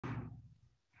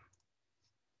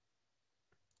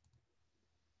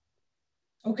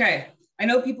Okay, I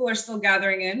know people are still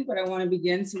gathering in, but I want to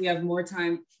begin so we have more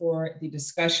time for the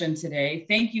discussion today.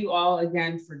 Thank you all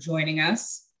again for joining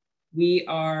us. We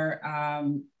are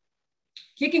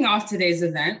kicking off today's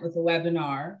event with a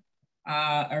webinar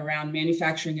around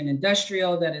manufacturing and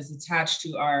industrial that is attached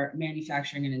to our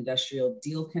Manufacturing and Industrial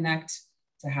Deal Connect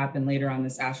to happen later on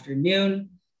this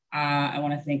afternoon. I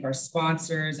want to thank our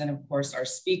sponsors and of course our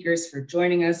speakers for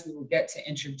joining us. We will get to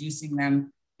introducing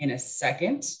them in a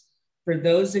second. For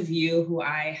those of you who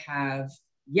I have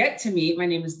yet to meet, my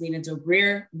name is Lena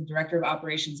Dobreer. I'm the Director of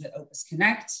Operations at Opus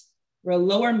Connect. We're a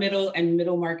lower middle and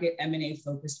middle market M&A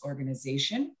focused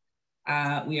organization.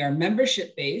 We are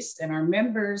membership based, and our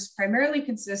members primarily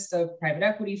consist of private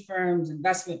equity firms,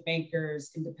 investment bankers,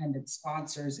 independent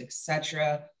sponsors,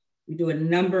 etc. We do a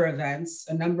number of events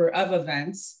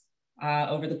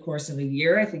over the course of a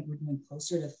year. I think we're doing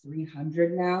closer to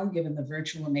 300 now, given the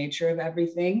virtual nature of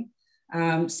everything.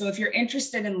 So if you're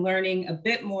interested in learning a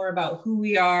bit more about who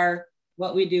we are,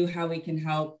 what we do, how we can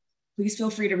help, please feel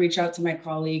free to reach out to my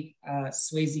colleague,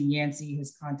 Swayze Yancey.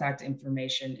 His contact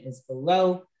information is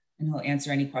below, and he'll answer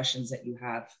any questions that you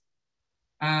have.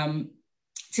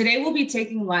 Today we'll be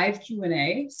taking live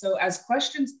Q&A. So as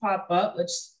questions pop up,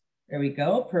 there we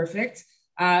go, perfect.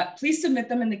 Please submit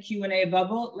them in the Q&A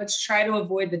bubble. Let's try to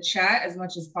avoid the chat as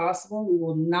much as possible. We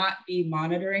will not be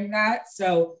monitoring that.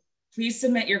 So please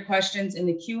submit your questions in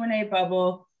the Q&A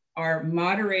bubble. Our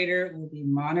moderator will be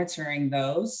monitoring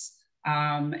those,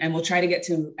 and we'll try to get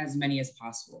to as many as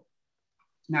possible.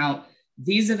 Now,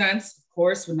 these events, of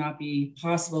course, would not be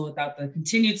possible without the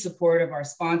continued support of our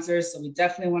sponsors, so we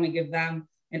definitely want to give them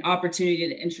an opportunity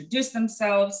to introduce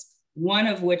themselves, one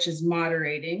of which is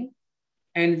moderating,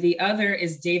 and the other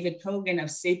is David Cohen of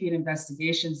Sapient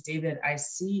Investigations. David, I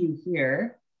see you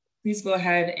here. Please go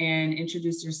ahead and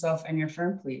introduce yourself and your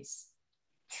firm, please.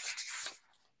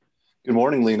 Good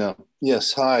morning, Lena.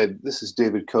 Yes, hi, this is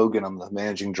David Cohen. I'm the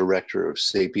Managing Director of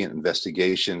Sapient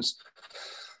Investigations.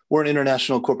 We're an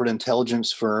international corporate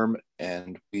intelligence firm,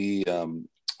 and we are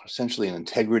essentially an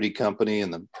integrity company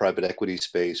in the private equity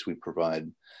space. We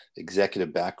provide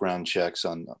executive background checks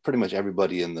on pretty much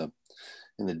everybody in the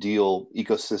deal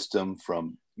ecosystem,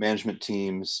 from management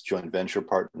teams, joint venture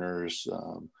partners.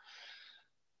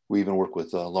 We even work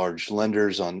with large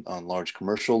lenders on large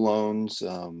commercial loans.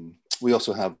 We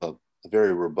also have a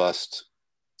very robust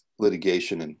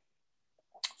litigation and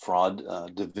fraud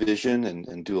division,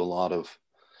 and do a lot of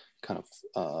kind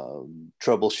of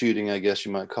troubleshooting, I guess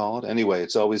you might call it. Anyway,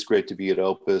 it's always great to be at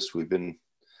Opus. We've been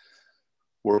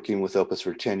working with Opus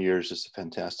for 10 years. It's a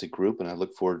fantastic group, and I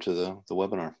look forward to the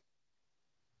webinar.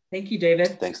 Thank you,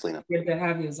 David. Thanks, Lena. Good to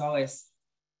have you as always.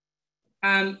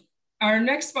 Our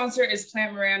next sponsor is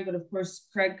Plante Moran, but of course,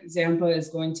 Craig Zampa is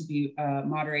going to be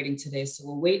moderating today. So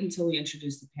we'll wait until we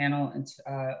introduce the panel and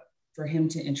for him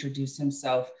to introduce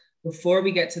himself. Before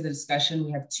we get to the discussion,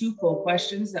 we have 2 poll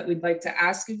questions that we'd like to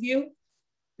ask of you.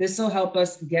 This will help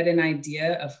us get an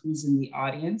idea of who's in the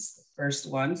audience, the first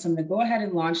one. So I'm gonna go ahead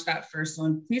and launch that first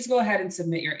one. Please go ahead and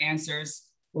submit your answers.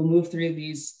 We'll move through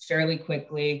these fairly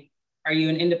quickly. Are you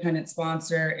an independent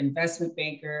sponsor, investment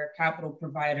banker, capital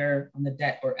provider on the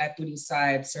debt or equity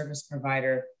side, service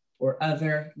provider, or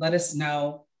other? Let us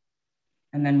know,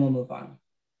 and then we'll move on.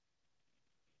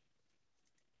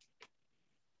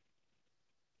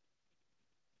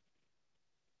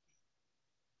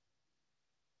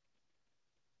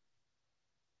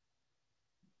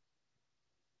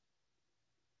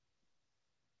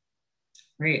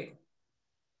 Great.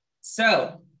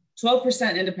 So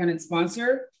 12% independent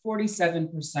sponsor,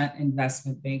 47%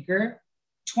 investment banker,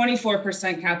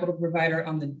 24% capital provider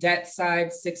on the debt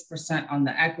side, 6% on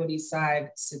the equity side,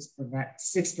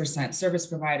 6% service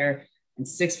provider, and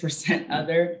 6%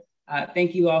 other.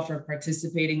 Thank you all for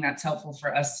participating. That's helpful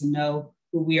for us to know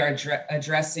who we are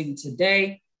addressing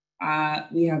today.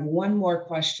 We have one more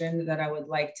question that I would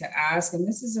like to ask, and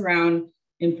this is around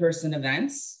in-person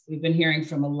events. We've been hearing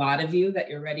from a lot of you that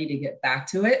you're ready to get back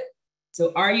to it.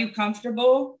 So are you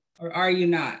comfortable or are you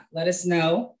not? Let us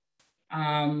know.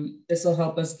 This will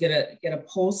help us get a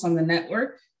pulse on the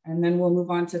network, and then we'll move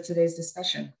on to today's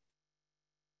discussion.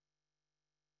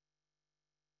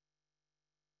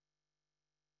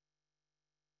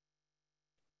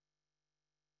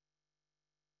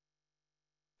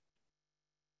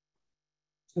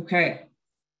 Okay.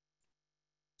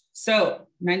 So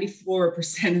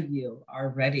 94% of you are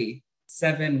ready.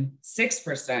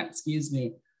 6%, excuse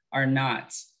me, are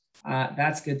not.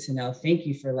 That's good to know. Thank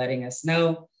you for letting us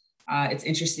know. It's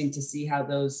interesting to see how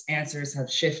those answers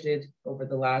have shifted over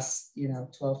the last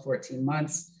 12, 14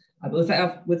 months. But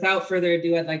without further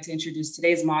ado, I'd like to introduce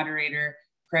today's moderator,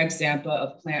 Craig Zampa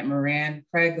of Plante Moran.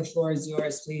 Craig, the floor is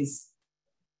yours, please.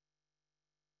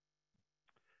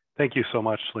 Thank you so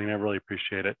much, Lena. I really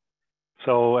appreciate it.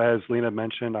 So as Lena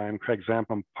mentioned, I'm Craig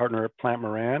Zampa. I'm a partner at Plante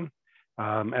Moran.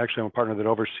 Actually, I'm a partner that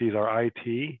oversees our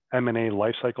IT, M&A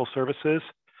lifecycle services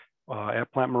at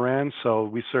Plante Moran. So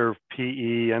we serve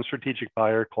PE and strategic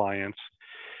buyer clients.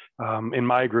 In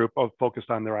my group, I've focused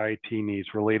on their IT needs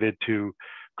related to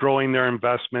growing their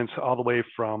investments all the way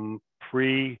from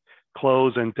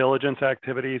pre-close and diligence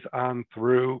activities on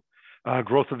through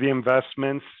growth of the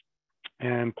investments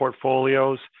and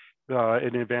portfolios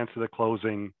in advance of the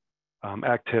closing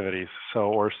activities,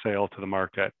 or sale to the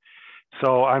market.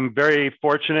 So I'm very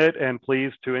fortunate and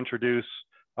pleased to introduce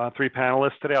three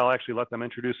panelists today. I'll actually let them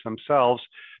introduce themselves,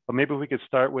 but maybe we could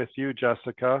start with you,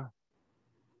 Jessica.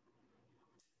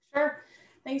 Sure.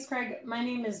 Thanks, Craig. My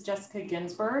name is Jessica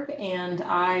Ginsberg, and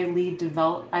I lead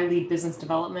business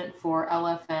development for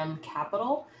LFM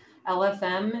Capital.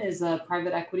 LFM is a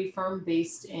private equity firm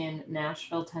based in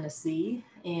Nashville, Tennessee,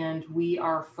 and we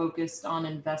are focused on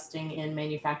investing in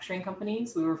manufacturing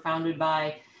companies. We were founded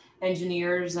by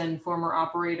engineers and former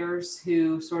operators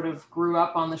who sort of grew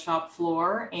up on the shop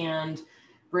floor and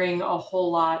bring a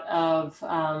whole lot of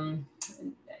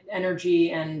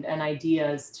energy and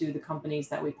ideas to the companies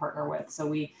that we partner with. So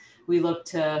we look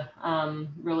to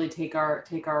really take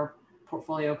our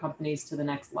portfolio companies to the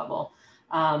next level.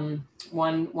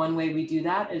 One way we do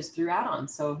that is through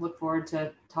add-ons. So look forward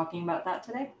to talking about that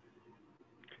today.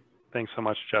 Thanks so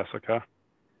much, Jessica.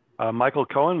 Michael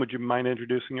Cohen, would you mind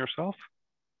introducing yourself?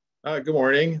 Good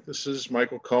morning. This is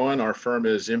Michael Cohen. Our firm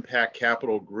is Impact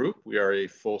Capital Group. We are a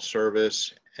full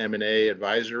service M&A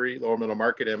advisory, lower middle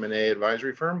market M&A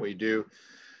advisory firm. We do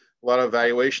a lot of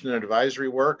valuation and advisory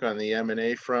work on the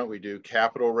M&A front. We do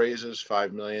capital raises,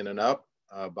 $5 million and up,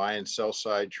 buy and sell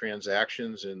side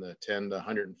transactions in the $10 to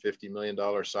 $150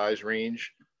 million size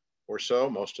range or so.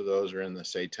 Most of those are in the,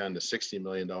 say, $10 to $60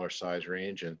 million size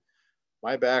range. And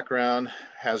my background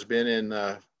has been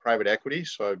in private equity.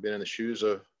 So I've been in the shoes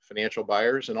of financial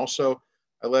buyers, and also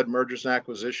I led mergers and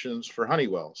acquisitions for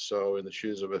Honeywell. So in the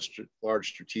shoes of a large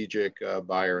strategic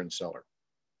buyer and seller.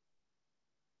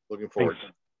 Looking forward.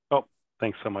 Thanks. Oh,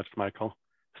 thanks so much, Michael.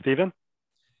 Stephen?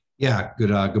 Yeah,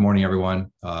 good morning, everyone.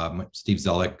 Steve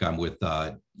Zellick. I'm with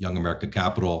Young America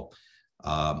Capital.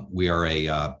 We are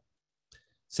a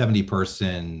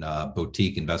 70-person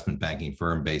boutique investment banking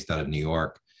firm based out of New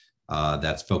York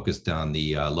that's focused on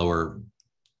the lower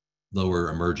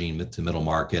emerging to middle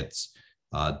markets,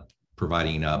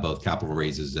 providing both capital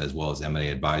raises as well as M&A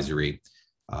advisory.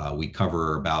 We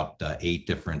cover about 8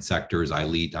 different sectors.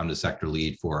 I'm the sector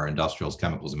lead for our industrials,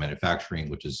 chemicals, and manufacturing,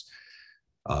 which is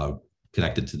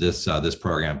connected to this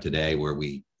program today, where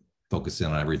we focus in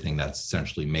on everything that's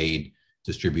essentially made,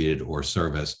 distributed, or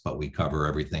serviced. But we cover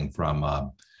everything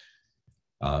from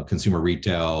consumer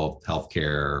retail,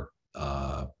 healthcare,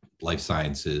 life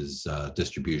sciences,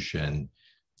 distribution,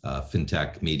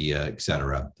 fintech, media, et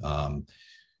cetera.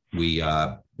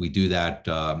 We do that,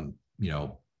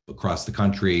 across the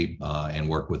country and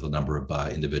work with a number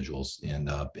of individuals in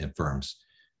firms.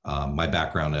 My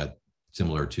background,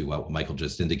 similar to what Michael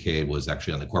just indicated, was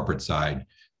actually on the corporate side,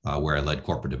 where I led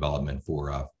corporate development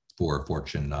for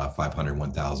Fortune 500,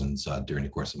 1000s during the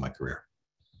course of my career.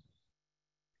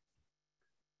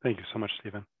 Thank you so much,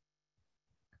 Stephen.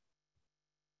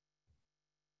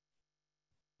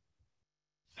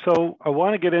 So I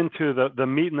want to get into the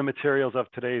meat and the materials of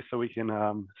today so we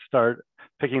can start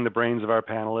picking the brains of our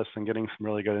panelists and getting some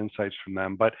really good insights from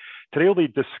them. But today we'll be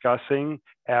discussing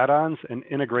add-ons and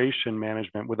integration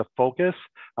management with a focus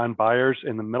on buyers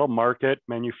in the middle market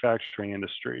manufacturing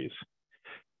industries.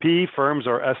 PE firms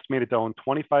are estimated to own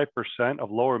 25% of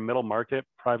lower middle market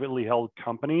privately held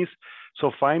companies,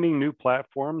 so finding new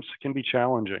platforms can be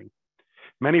challenging.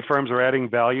 Many firms are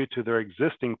adding value to their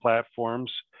existing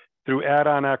platforms through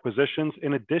add-on acquisitions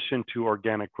in addition to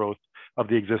organic growth of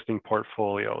the existing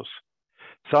portfolios.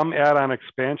 Some add-on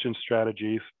expansion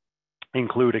strategies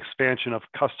include expansion of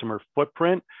customer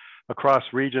footprint across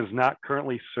regions not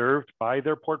currently served by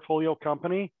their portfolio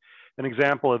company. An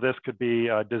example of this could be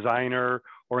a designer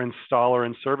or installer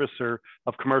and servicer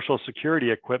of commercial security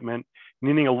equipment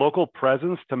needing a local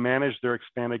presence to manage their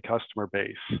expanded customer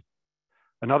base.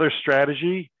 Another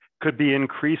strategy could be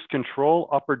increased control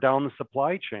up or down the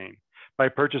supply chain by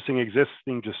purchasing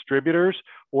existing distributors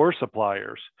or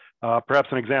suppliers. Perhaps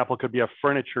an example could be a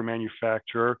furniture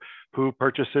manufacturer who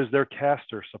purchases their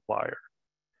caster supplier.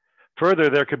 Further,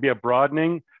 there could be a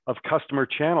broadening of customer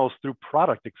channels through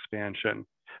product expansion.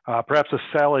 Perhaps a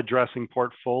salad dressing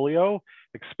portfolio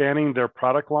expanding their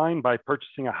product line by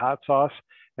purchasing a hot sauce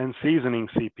and seasoning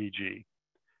CPG.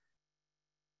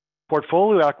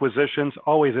 Portfolio acquisitions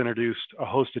always introduced a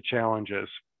host of challenges,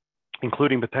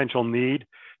 including potential need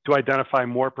to identify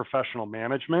more professional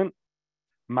management,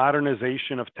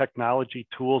 modernization of technology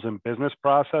tools and business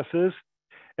processes,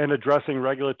 and addressing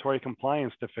regulatory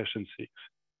compliance deficiencies.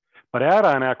 But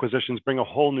add-on acquisitions bring a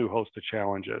whole new host of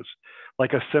challenges,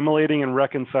 like assimilating and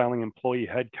reconciling employee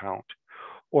headcount,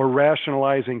 or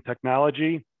rationalizing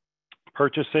technology,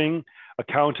 purchasing,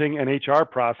 accounting, and HR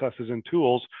processes and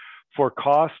tools for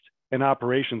cost and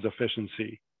operations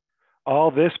efficiency.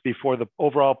 All this before the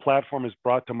overall platform is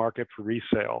brought to market for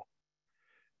resale.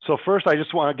 So first, I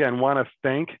just want to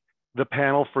thank the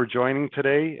panel for joining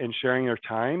today and sharing their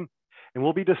time. And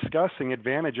we'll be discussing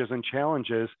advantages and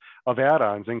challenges of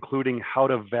add-ons, including how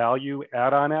to value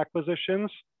add-on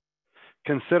acquisitions,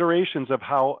 considerations of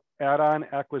how add-on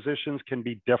acquisitions can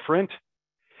be different,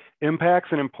 impacts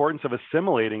and importance of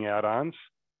assimilating add-ons,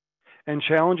 and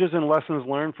challenges and lessons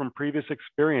learned from previous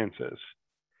experiences.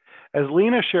 As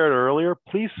Lena shared earlier,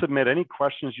 please submit any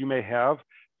questions you may have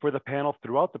for the panel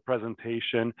throughout the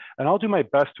presentation, and I'll do my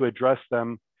best to address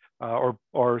them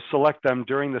or select them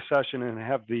during the session and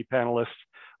have the panelists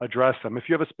address them. If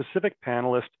you have a specific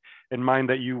panelist in mind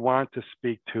that you want to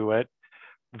speak to it,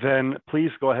 then please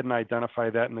go ahead and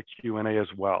identify that in the Q&A as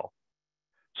well.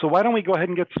 So why don't we go ahead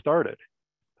and get started?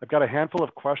 I've got a handful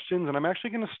of questions, and I'm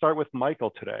actually going to start with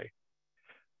Michael today.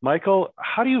 Michael,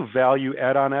 how do you value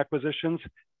add-on acquisitions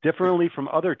differently from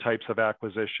other types of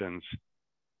acquisitions?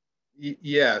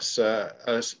 Yes,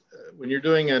 when you're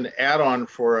doing an add-on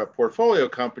for a portfolio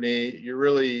company, you're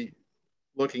really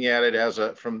looking at it as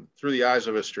through the eyes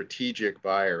of a strategic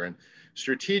buyer. And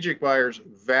strategic buyers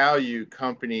value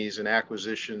companies and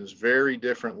acquisitions very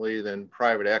differently than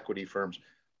private equity firms,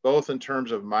 both in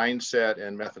terms of mindset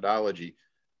and methodology.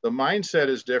 The mindset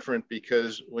is different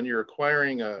because when you're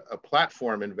acquiring a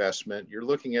platform investment, you're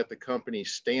looking at the company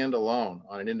standalone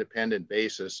on an independent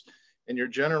basis, and you're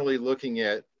generally looking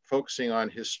at focusing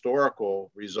on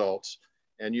historical results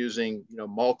and using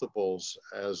multiples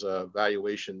as a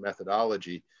valuation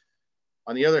methodology.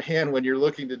 On the other hand, when you're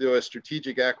looking to do a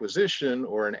strategic acquisition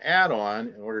or an add-on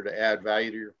in order to add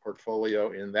value to your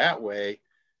portfolio in that way,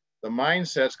 the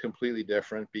mindset's completely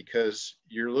different because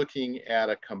you're looking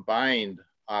at a combined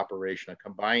operation, a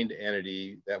combined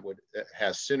entity that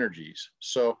has synergies.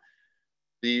 So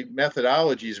the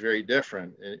methodology is very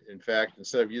different. In fact,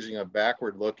 instead of using a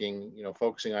backward-looking,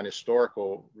 focusing on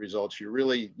historical results, you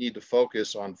really need to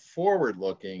focus on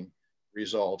forward-looking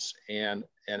results and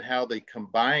how the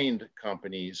combined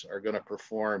companies are going to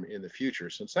perform in the future,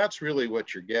 since that's really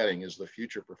what you're getting is the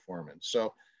future performance.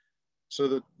 So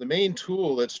the main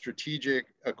tool that strategic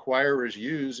acquirers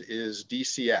use is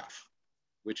DCF,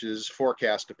 which is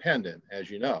forecast dependent,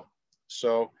 as you know.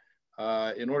 So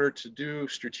in order to do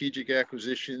strategic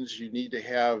acquisitions, you need to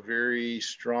have very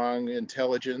strong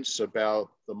intelligence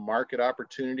about the market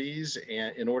opportunities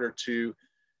and in order to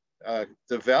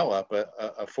develop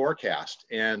a forecast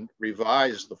and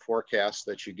revise the forecast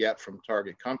that you get from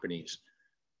target companies.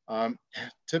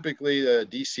 Typically, the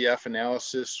DCF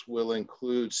analysis will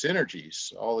include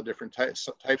synergies, all the different types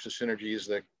of synergies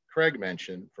that Craig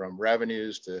mentioned, from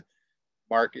revenues to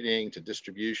marketing to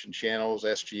distribution channels,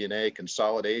 SG&A,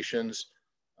 consolidations,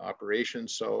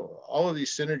 operations. So all of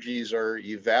these synergies are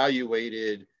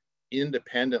evaluated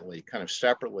independently, kind of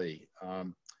separately.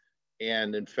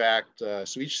 And in fact,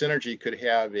 so each synergy could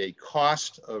have a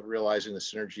cost of realizing the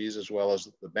synergies as well as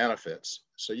the benefits.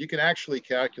 So you can actually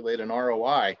calculate an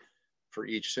ROI for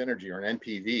each synergy, or an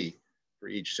NPV for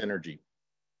each synergy.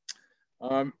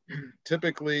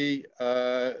 Typically,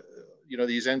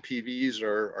 these NPVs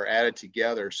are added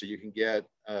together so you can get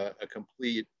a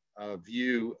complete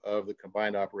view of the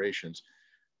combined operations.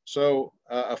 So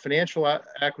a financial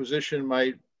acquisition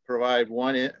might provide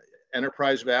one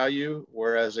enterprise value,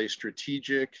 whereas a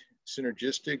strategic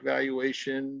synergistic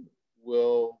valuation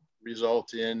will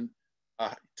result in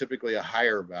typically a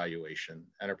higher valuation,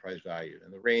 enterprise value.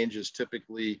 And the range is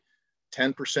typically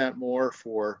 10% more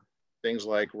for things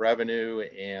like revenue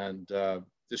and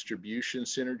distribution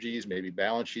synergies, maybe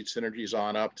balance sheet synergies,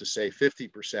 on up to say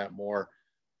 50% more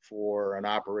for an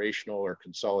operational or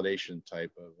consolidation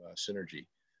type of synergy.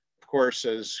 Of course,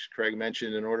 as Craig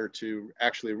mentioned, in order to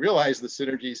actually realize the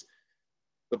synergies,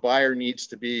 the buyer needs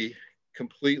to be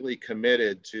completely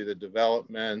committed to the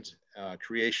development,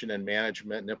 creation and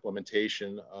management and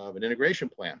implementation of an integration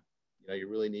plan. You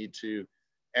really need to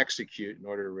execute in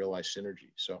order to realize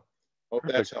synergy. So hope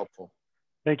Perfect. That's helpful.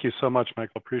 Thank you so much,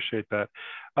 Michael. Appreciate that.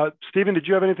 Stephen, did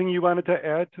you have anything you wanted to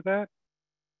add to that?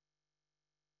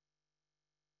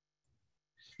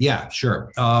 Yeah,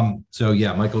 sure. So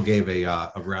yeah, Michael gave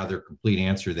a rather complete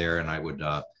answer there, and I would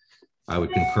I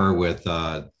would concur with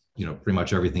pretty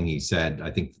much everything he said.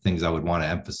 I think the things I would want to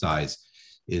emphasize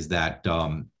is that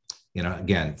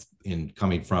again, in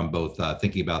coming from both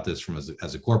thinking about this from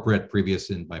as a corporate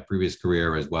in my previous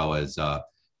career, as well as a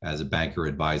banker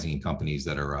advising companies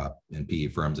that are in PE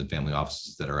firms and family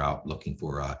offices that are out looking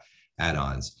for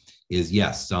add-ons, is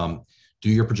yes, do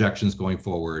your projections going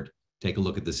forward, take a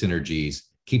look at the synergies,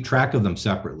 keep track of them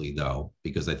separately though,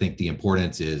 because I think the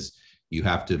importance is you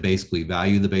have to basically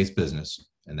value the base business,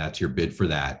 and that's your bid for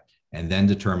that, and then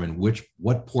determine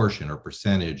what portion or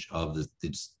percentage of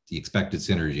the expected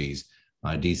synergies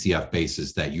on a DCF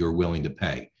basis that you're willing to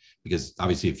pay. Because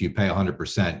obviously, if you pay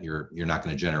 100%, you're not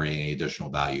going to generate any additional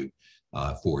value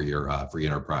for your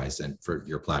enterprise and for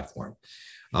your platform.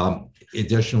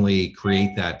 Additionally,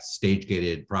 create that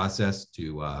stage-gated process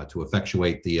to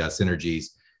effectuate the synergies.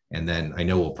 And then I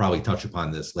know we'll probably touch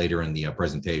upon this later in the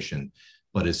presentation,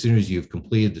 but as soon as you've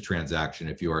completed the transaction,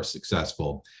 if you are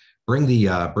successful, bring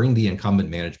the incumbent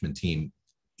management team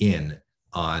in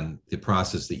on the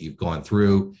process that you've gone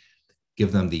through,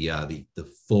 give them the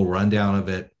full rundown of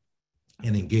it,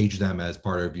 and engage them as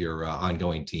part of your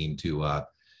ongoing team to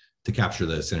capture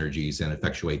the synergies and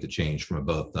effectuate the change from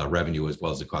both revenue as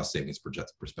well as the cost savings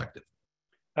perspective.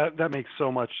 That makes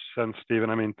so much sense, Stephen.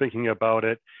 I mean, thinking about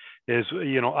it is,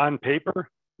 on paper,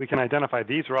 we can identify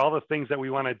these are all the things that we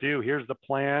want to do. Here's the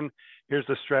plan. Here's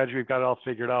the strategy. We've got it all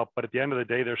figured out. But at the end of the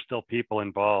day, there's still people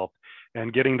involved.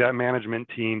 And getting that management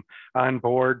team on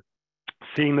board,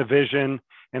 seeing the vision,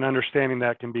 and understanding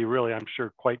that can be really, I'm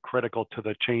sure, quite critical to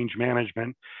the change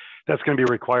management that's going to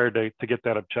be required to get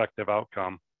that objective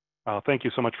outcome. Thank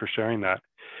you so much for sharing that.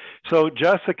 So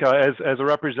Jessica, as a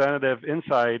representative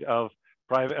inside of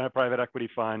a private equity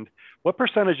fund, what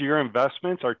percentage of your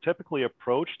investments are typically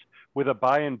approached with a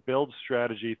buy and build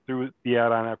strategy through the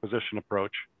add-on acquisition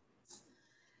approach?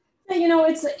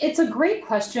 It's a great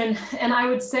question. And I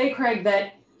would say, Craig,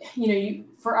 that,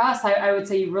 for us, I would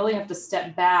say you really have to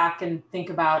step back and think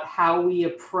about how we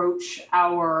approach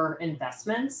our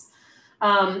investments.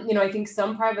 I think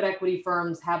some private equity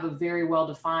firms have a very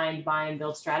well-defined buy and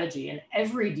build strategy, and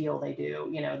every deal they do,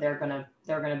 they're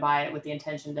gonna buy it with the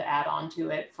intention to add on to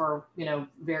it for,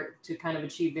 to kind of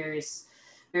achieve various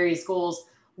goals.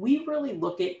 We really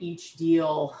look at each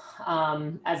deal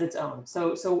as its own.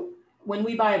 So when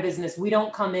we buy a business, we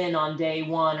don't come in on day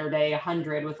 1 or day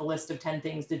 100 with a list of 10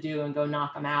 things to do and go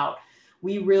knock them out.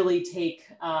 We really take,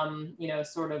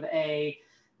 sort of a,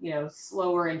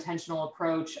 slower intentional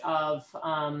approach of,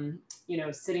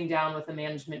 sitting down with the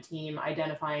management team,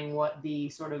 identifying what the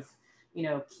sort of,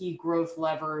 key growth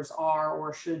levers are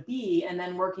or should be, and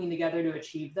then working together to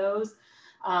achieve those.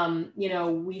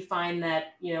 We find that,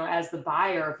 as the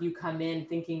buyer, if you come in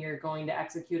thinking you're going to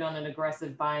execute on an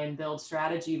aggressive buy and build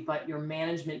strategy, but your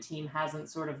management team hasn't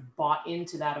sort of bought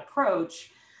into that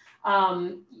approach,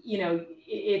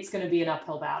 it's going to be an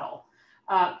uphill battle.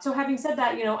 So having said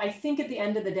that, I think at the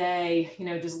end of the day,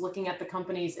 just looking at the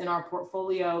companies in our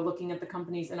portfolio, looking at the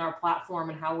companies in our platform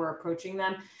and how we're approaching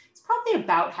them, it's probably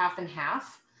about half and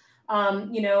half.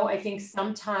 I think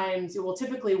sometimes,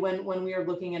 typically when we are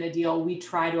looking at a deal, we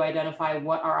try to identify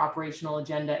what our operational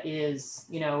agenda is,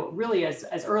 really as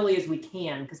early as we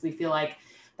can, because we feel like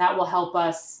that will help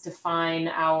us define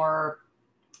our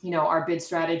bid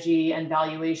strategy and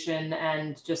valuation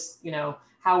and just,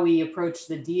 how we approach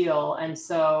the deal. And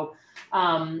so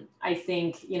I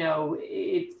think,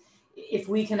 if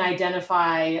we can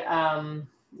identify,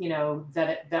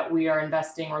 that we are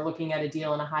investing or looking at a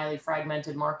deal in a highly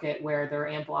fragmented market where there are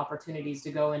ample opportunities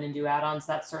to go in and do add-ons,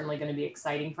 that's certainly going to be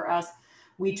exciting for us.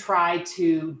 We try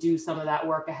to do some of that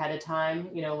work ahead of time.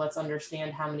 Let's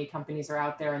understand how many companies are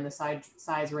out there and the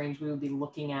size range we would be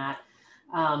looking at.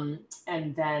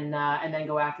 And then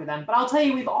go after them. But I'll tell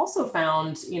you, we've also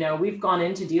found, we've gone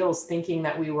into deals thinking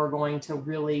that we were going to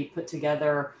really put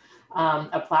together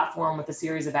a platform with a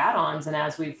series of add-ons. And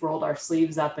as we've rolled our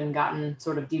sleeves up and gotten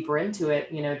sort of deeper into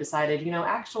it, decided,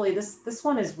 actually this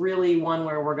one is really one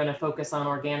where we're going to focus on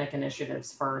organic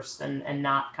initiatives first and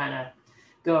not kind of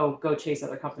go chase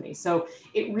other companies. So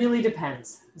it really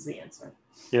depends is the answer.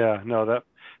 Yeah, no, that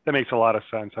makes a lot of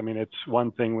sense. I mean, it's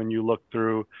one thing when you look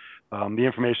through the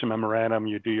information memorandum,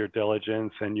 you do your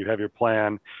diligence and you have your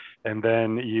plan, and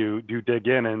then you do dig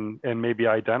in and maybe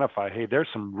identify, hey, there's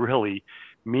some really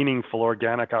meaningful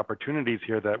organic opportunities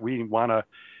here that we want to,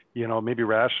 maybe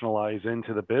rationalize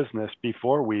into the business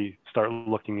before we start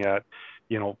looking at,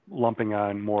 lumping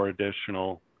on more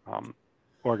additional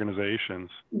organizations.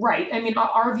 Right. I mean,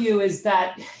 our view is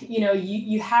that,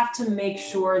 you have to make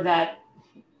sure that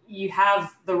you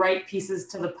have the right pieces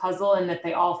to the puzzle and that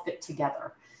they all fit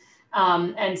together.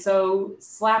 And so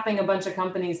slapping a bunch of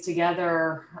companies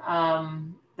together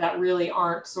that really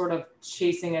aren't sort of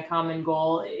chasing a common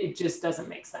goal, it just doesn't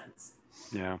make sense.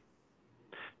 Yeah,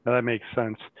 that makes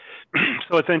sense.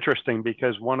 So it's interesting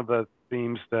because one of the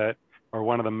themes that, or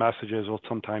one of the messages we'll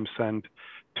sometimes send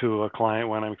to a client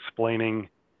when I'm explaining,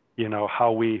 you know,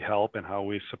 how we help and how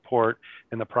we support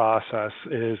in the process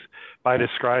is by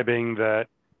describing that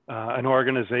an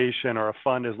organization or a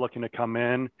fund is looking to come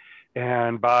in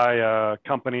and buy a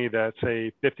company that's,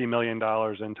 say, $50 million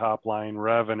in top line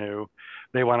revenue.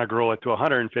 They want to grow it to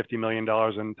 $150 million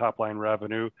in top line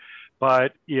revenue.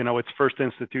 But, you know, it's first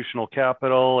institutional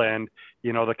capital, and,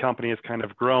 you know, the company has kind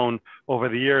of grown over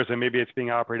the years, and maybe it's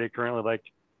being operated currently like,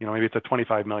 you know, maybe it's a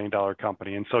 $25 million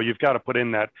company. And so you've got to put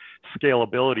in that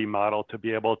scalability model to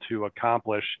be able to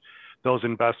accomplish those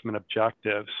investment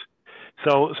objectives.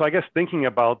 So I guess thinking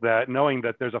about that, knowing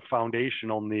that there's a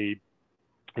foundational need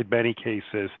in many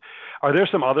cases, are there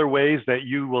some other ways that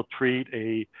you will treat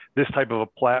this type of a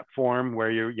platform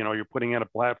where you're putting in a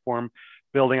platform,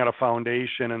 building out a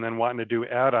foundation, and then wanting to do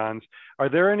add-ons? Are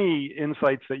there any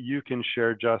insights that you can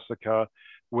share, Jessica,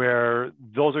 where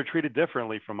those are treated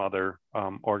differently from other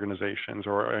organizations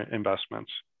or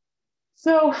investments?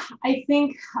 So I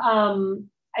think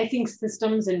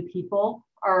systems and people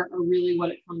are really what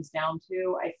it comes down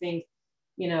to. I think,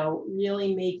 you know,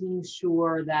 really making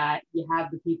sure that you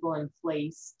have the people in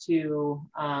place to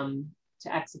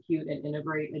execute and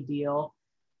integrate a deal.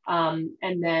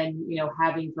 And then, you know,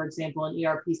 having, for example, an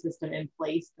ERP system in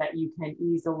place that you can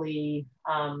easily,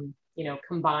 you know,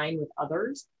 combine with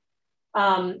others.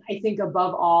 I think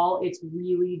above all, it's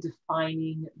really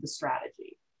defining the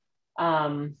strategy,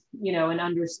 you know, and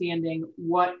understanding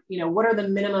what are the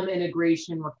minimum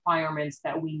integration requirements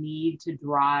that we need to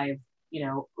drive, you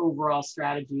know, overall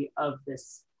strategy of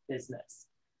this business.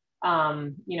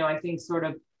 You know, I think sort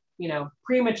of, you know,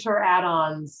 premature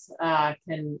add-ons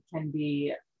can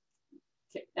be,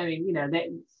 I mean, you know,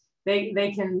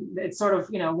 they can, it's sort of,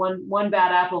 you know, one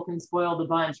bad apple can spoil the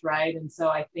bunch, right? And so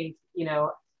I think, you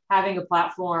know, having a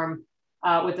platform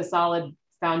with a solid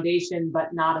foundation,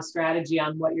 but not a strategy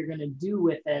on what you're going to do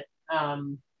with it,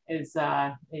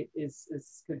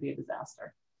 could be a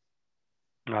disaster.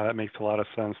 No, that makes a lot of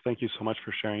sense. Thank you so much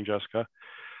for sharing, Jessica.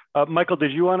 Michael,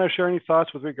 did you want to share any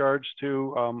thoughts with regards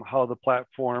to how the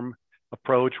platform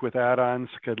approach with add-ons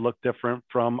could look different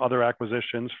from other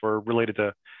acquisitions related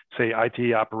to, say,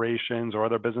 IT operations or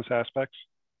other business aspects?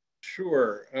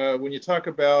 Sure. When you talk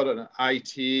about an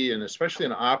IT and especially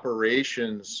an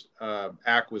operations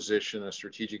acquisition, a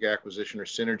strategic acquisition or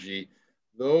synergy,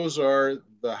 those are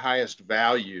the highest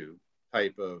value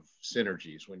type of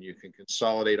synergies when you can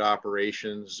consolidate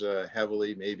operations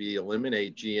heavily, maybe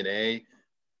eliminate G&A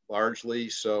largely.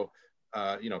 So,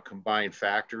 you know, combine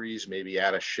factories, maybe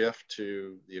add a shift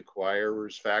to the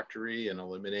acquirer's factory and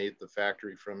eliminate the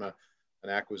factory from an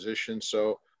acquisition.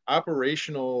 So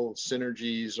operational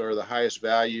synergies are the highest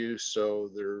value, so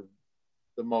they're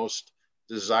the most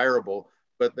desirable,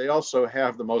 but they also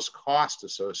have the most cost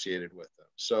associated with them.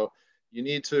 So you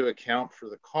need to account for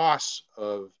the costs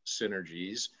of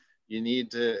synergies. You need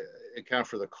to account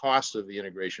for the cost of the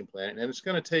integration plan, and it's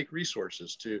going to take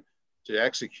resources to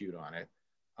execute on it.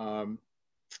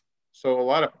 So a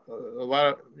lot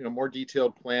of you know, more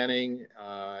detailed planning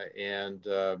and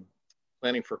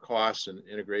planning for costs and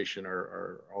integration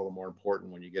are all the more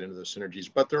important when you get into those synergies.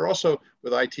 But they're also,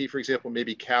 with IT, for example,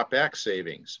 maybe CapEx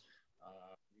savings.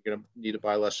 You're going to need to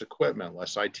buy less equipment,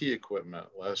 less IT equipment,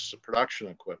 less production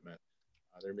equipment.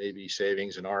 There may be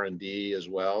savings in R&D as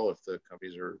well if the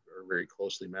companies are very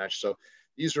closely matched. So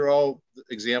these are all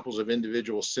examples of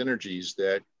individual synergies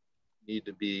that need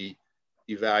to be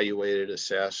evaluated,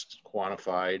 assessed,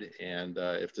 quantified, and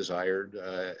if desired,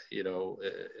 you know,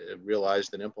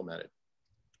 realized and implemented.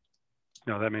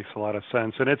 No, that makes a lot of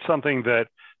sense. And it's something that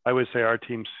I would say our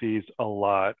team sees a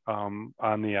lot on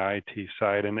the IT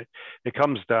side. And it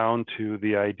comes down to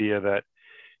the idea that,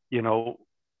 you know,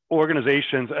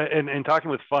 organizations and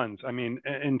talking with funds, I mean,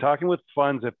 in talking with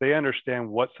funds, if they understand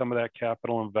what some of that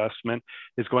capital investment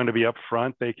is going to be up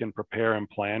front, they can prepare and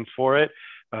plan for it.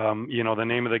 You know, the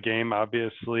name of the game,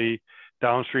 obviously,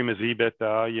 downstream is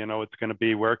EBITDA. You know, it's going to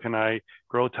be where can I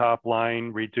grow top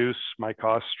line, reduce my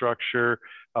cost structure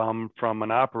from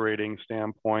an operating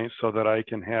standpoint so that I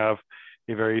can have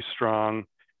a very strong,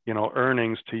 you know,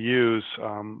 earnings to use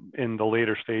in the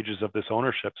later stages of this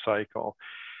ownership cycle.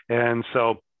 And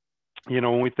so, you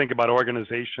know, when we think about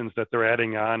organizations that they're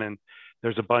adding on and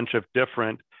there's a bunch of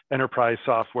different enterprise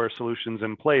software solutions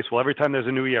in place, well, every time there's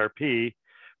a new ERP,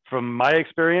 from my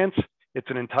experience,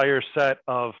 it's an entire set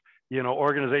of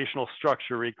organizational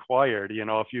structure required.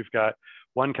 If you've got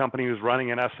one company who's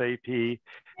running an SAP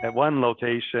at one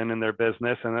location in their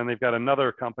business, and then they've got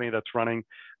another company that's running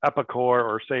Epicor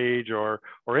or Sage or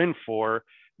Infor,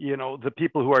 the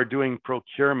people who are doing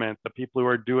procurement, the people who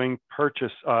are doing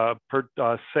purchase,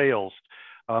 sales,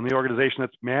 the organization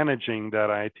that's managing that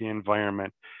IT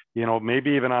environment,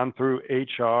 maybe even on through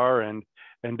HR and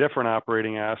different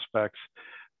operating aspects,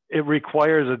 it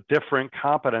requires a different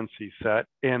competency set,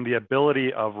 and the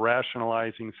ability of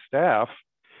rationalizing staff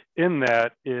in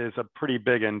that is a pretty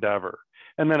big endeavor.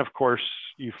 And then, of course,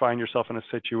 you find yourself in a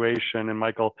situation, and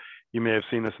Michael, you may have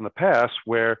seen this in the past,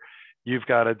 where you've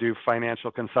got to do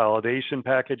financial consolidation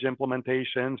package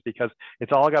implementations because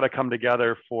it's all got to come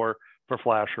together for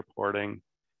flash reporting.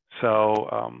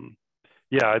 So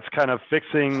yeah, it's kind of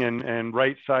fixing and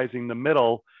right-sizing the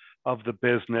middle of the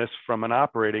business from an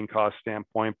operating cost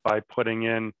standpoint by putting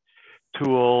in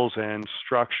tools and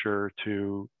structure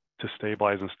to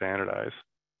stabilize and standardize.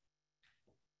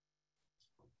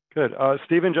 Good.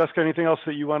 Stephen, Jessica, anything else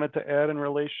that you wanted to add in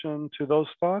relation to those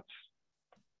thoughts?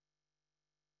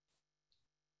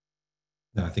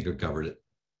 No, I think we covered it.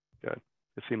 Good.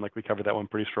 It seemed like we covered that one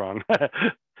pretty strong.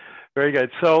 Very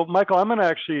good. So, Michael, I'm going to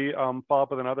actually follow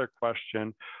up with another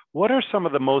question. What are some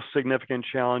of the most significant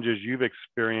challenges you've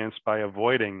experienced by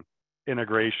avoiding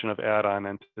integration of add-on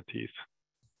entities?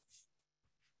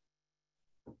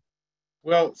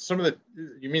 Well,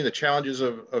 you mean the challenges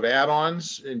of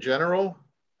add-ons in general?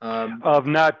 Of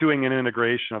not doing an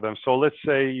integration of them. So let's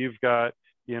say you've got,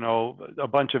 a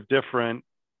bunch of different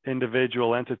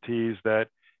individual entities that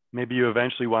maybe you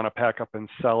eventually want to pack up and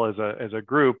sell as a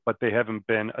group, but they haven't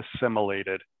been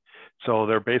assimilated. So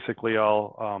they're basically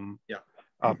all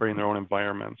operating their own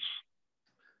environments.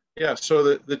 Yeah,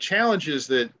 so the challenges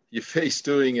that you face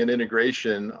doing an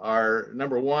integration are,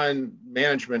 number one,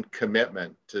 management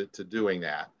commitment to doing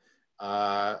that.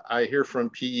 I hear from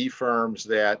PE firms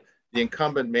that the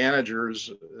incumbent managers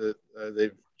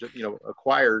they've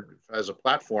acquired as a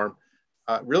platform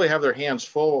really have their hands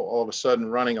full all of a sudden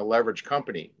running a leveraged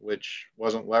company, which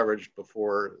wasn't leveraged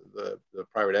before the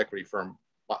private equity firm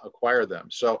acquired them.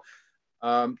 So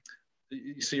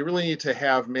you really need to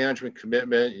have management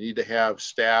commitment. You need to have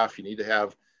staff. You need to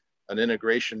have an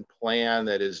integration plan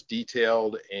that is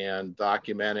detailed and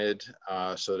documented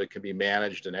so that it can be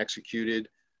managed and executed.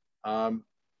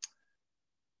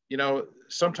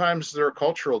 Sometimes there are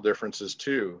cultural differences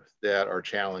too that are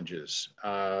challenges.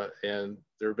 And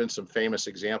there have been some famous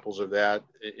examples of that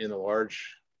in the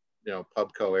large,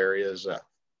 pubco areas.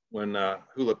 When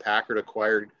Hewlett Packard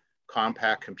acquired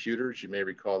Compaq Computers, you may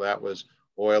recall that was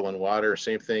oil and water.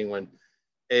 Same thing when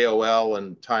AOL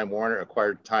and Time Warner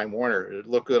acquired Time Warner. It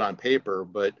looked good on paper,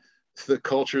 but the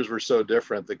cultures were so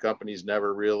different, the companies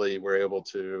never really were able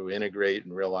to integrate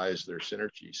and realize their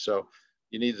synergy. So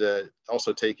you need to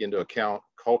also take into account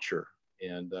culture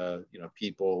and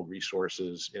people,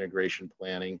 resources, integration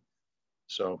planning.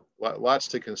 So lots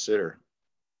to consider.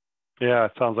 Yeah,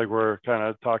 it sounds like we're kind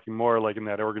of talking more like in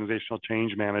that organizational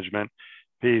change management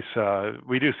piece.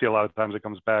 We do see a lot of times it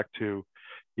comes back to,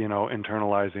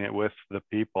 internalizing it with the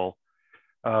people.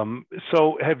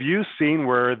 So have you seen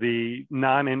where the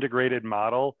non-integrated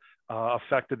model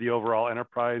affected the overall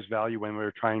enterprise value when we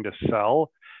were trying to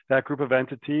sell that group of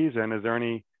entities? And is there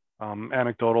any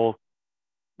anecdotal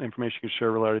information you could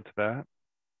share related to that?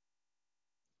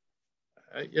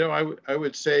 I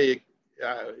would say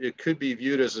it could be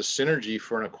viewed as a synergy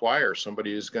for an acquirer,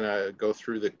 somebody who's going to go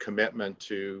through the commitment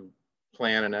to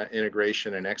plan an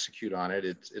integration and execute on it.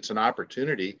 It's an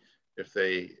opportunity if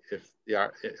the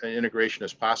integration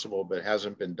is possible but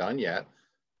hasn't been done yet.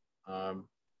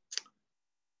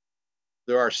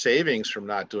 There are savings from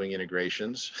not doing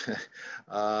integrations.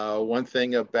 One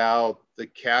thing about the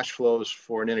cash flows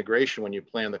for an integration when you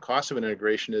plan the cost of an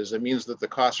integration is it means that the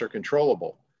costs are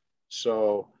controllable.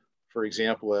 So, for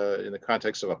example, in the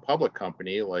context of a public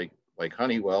company like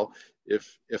Honeywell,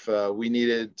 if we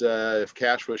needed, if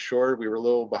cash was short, we were a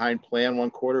little behind plan one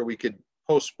quarter, we could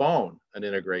postpone an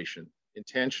integration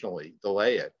intentionally,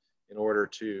 delay it in order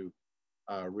to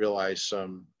realize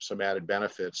some added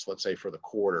benefits, let's say for the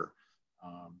quarter.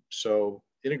 So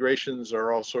integrations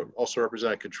are also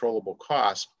represent a controllable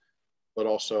cost, but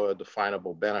also a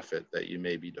definable benefit that you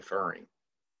may be deferring.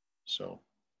 So.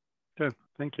 Good,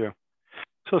 thank you.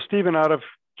 So Stephen, out of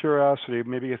curiosity,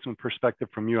 maybe get some perspective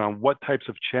from you on what types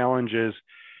of challenges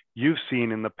you've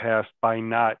seen in the past by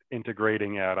not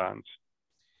integrating add-ons.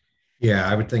 Yeah,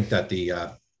 I would think that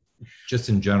just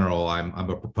in general, I'm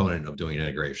a proponent of doing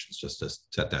integrations, just to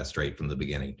set that straight from the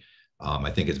beginning.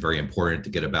 I think it's very important to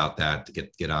get about that, to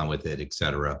get on with it, et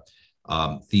cetera.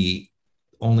 The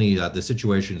only the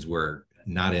situations where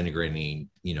not integrating,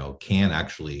 can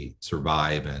actually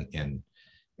survive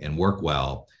and work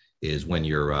well is when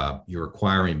you're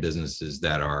acquiring businesses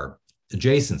that are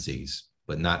adjacencies,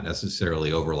 but not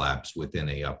necessarily overlaps within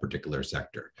a particular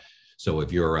sector. So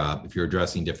if you're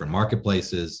addressing different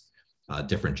marketplaces,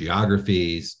 different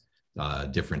geographies,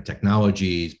 different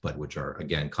technologies, but which are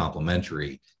again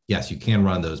complementary, yes, you can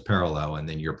run those parallel, and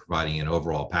then you're providing an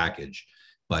overall package.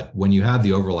 But when you have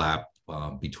the overlap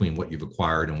between what you've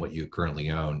acquired and what you currently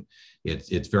own,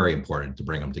 it's very important to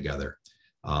bring them together.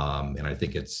 And I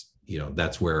think it's,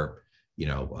 that's where,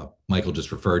 Michael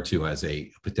just referred to as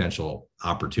a potential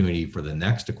opportunity for the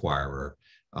next acquirer.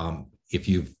 If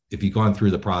you've gone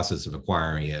through the process of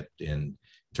acquiring it in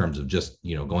terms of just,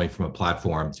 going from a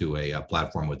platform to a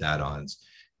platform with add-ons,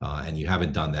 and you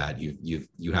haven't done that,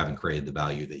 you haven't created the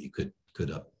value that you could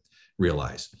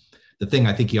realize. The thing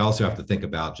I think you also have to think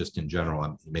about, just in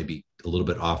general, maybe a little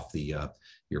bit off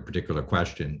your particular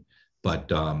question,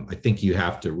 but I think you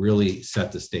have to really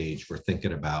set the stage for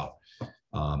thinking about,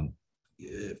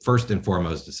 first and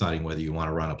foremost, deciding whether you want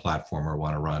to run a platform or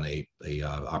want to run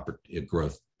a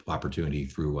growth opportunity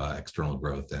through external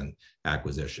growth and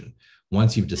acquisition.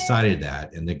 Once you've decided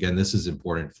that, and again, this is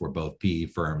important for both PE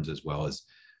firms as well as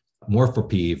more for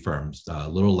PE firms, a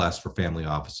little less for family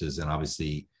offices, and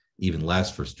obviously even less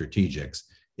for strategics,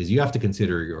 is you have to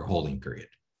consider your holding period.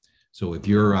 So if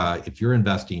you're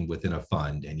investing within a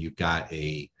fund and you've got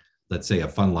let's say a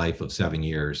fund life of 7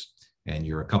 years, and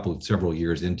you're several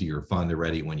years into your fund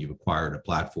already when you've acquired a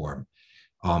platform,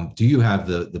 do you have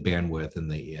the bandwidth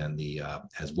and the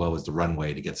as well as the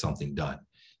runway to get something done?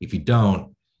 If you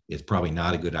don't, it's probably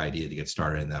not a good idea to get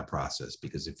started in that process,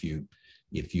 because if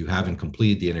you haven't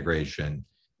completed the integration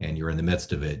and you're in the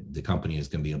midst of it, the company is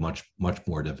going to be much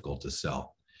more difficult to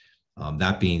sell.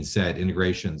 That being said,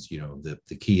 integrations,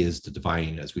 the key is to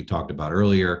define, as we talked about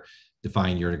earlier,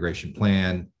 define your integration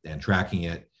plan and tracking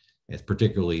it. It's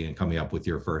particularly in coming up with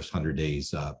your first 100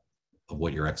 days of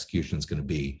what your execution is going to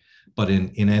be. But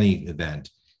in any event,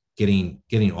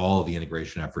 getting all of the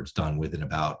integration efforts done within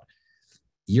about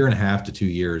 1.5 to 2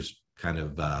 years, kind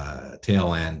of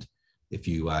tail end. If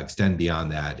you extend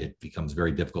beyond that, it becomes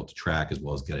very difficult to track as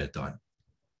well as get it done.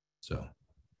 So.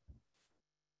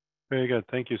 Very good.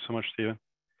 Thank you so much, Stephen.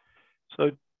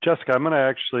 So Jessica, I'm going to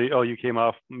actually, you came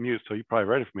off mute, so you're probably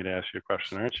ready for me to ask you a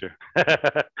question, aren't you?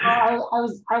 I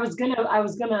was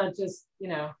gonna just,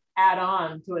 add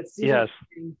on to what Stephen was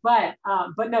saying,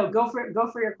 but no, go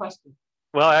for your question.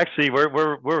 Well, actually,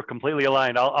 we're completely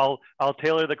aligned. I'll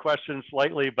tailor the question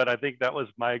slightly, but I think that was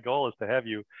my goal, is to have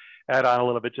you add on a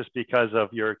little bit, just because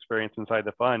of your experience inside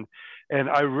the fund. And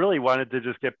I really wanted to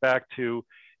just get back to,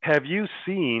 have you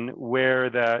seen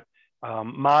where that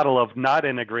model of not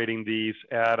integrating these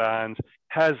add-ons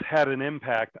has had an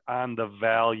impact on the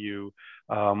value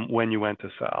when you went to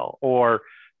sell, or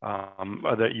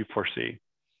that you foresee?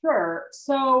 Sure.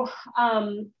 So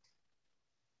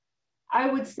I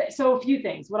would say, so a few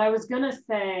things. What I was going to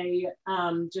say,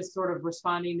 just sort of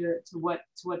responding to what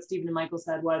Stephen and Michael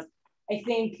said, was, I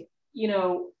think,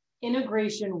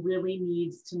 integration really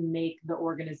needs to make the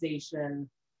organization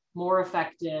more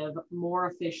effective,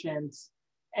 more efficient,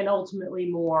 and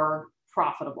ultimately more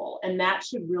profitable. And that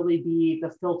should really be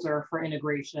the filter for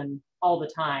integration all the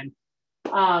time.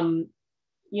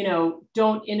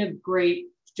 Don't integrate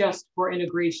just for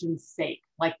integration's sake.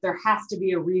 Like, there has to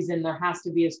be a reason, there has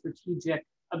to be a strategic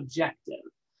objective.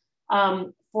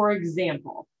 For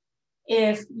example,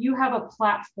 if you have a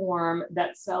platform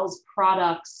that sells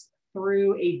products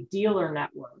through a dealer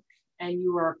network, and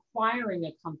you are acquiring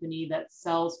a company that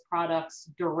sells products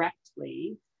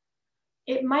directly,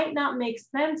 it might not make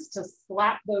sense to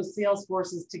slap those sales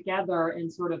forces together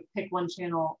and sort of pick one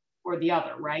channel or the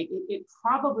other, right? It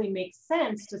probably makes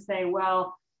sense to say,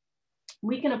 well,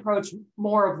 we can approach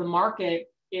more of the market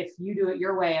if you do it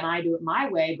your way and I do it my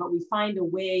way, but we find a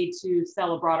way to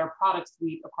sell a broader product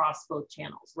suite across both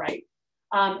channels, right?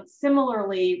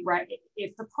 Similarly, right,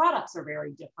 if the products are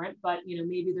very different, but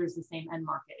maybe there's the same end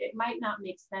market, it might not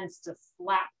make sense to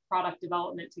slap product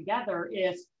development together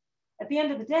if, at the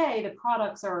end of the day, the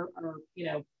products are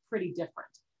pretty different.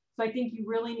 So I think you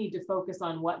really need to focus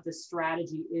on what the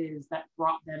strategy is that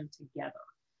brought them together.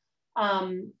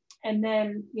 And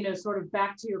then, sort of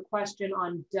back to your question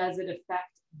on, does it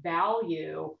affect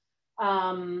value?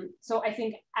 So I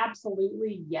think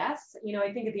absolutely yes.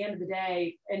 I think at the end of the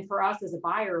day, and for us as a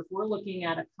buyer, if we're looking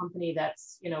at a company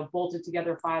that's, bolted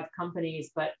together 5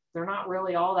 companies, but they're not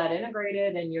really all that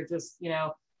integrated, and you're just,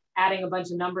 adding a bunch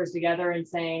of numbers together and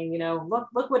saying, look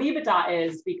what EBITDA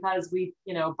is, because we,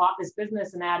 bought this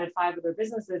business and added 5 other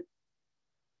businesses.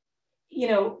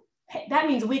 that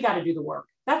means we got to do the work.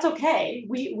 That's okay.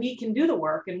 We can do the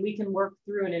work and we can work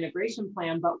through an integration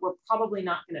plan, but we're probably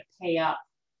not going to pay up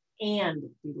and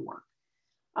do the work.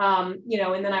 And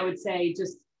then I would say,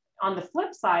 just on the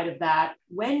flip side of that,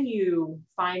 when you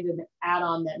find an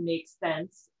add-on that makes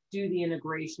sense, do the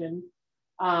integration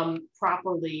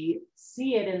properly,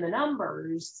 see it in the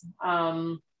numbers,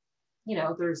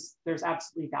 there's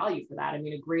absolutely value for that. I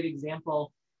mean, a great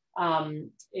example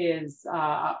is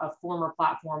a former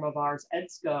platform of ours,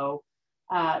 EDSCO.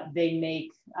 They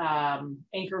make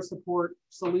anchor support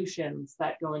solutions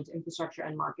that go into infrastructure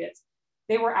end markets.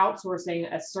 They were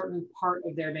outsourcing a certain part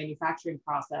of their manufacturing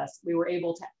process. We were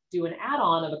able to do an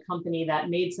add-on of a company that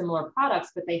made similar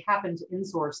products, but they happened to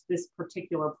insource this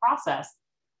particular process.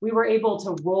 We were able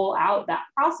to roll out that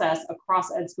process across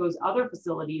EDSCO's other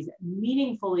facilities,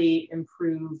 meaningfully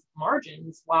improve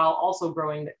margins while also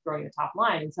growing the top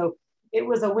line. And so it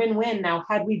was a win-win. Now,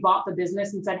 had we bought the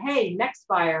business and said, hey, next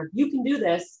buyer, you can do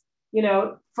this,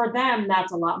 for them,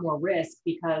 that's a lot more risk,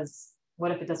 because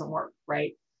what if it doesn't work,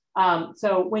 right?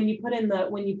 So when you put in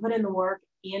the work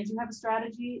and you have a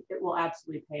strategy, it will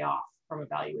absolutely pay off from a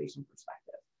valuation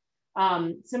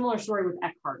perspective. Similar story with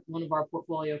Eckhart, one of our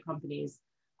portfolio companies.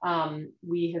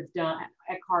 We have done,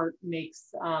 Eckhart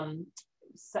makes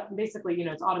basically,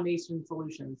 it's automation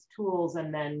solutions, tools,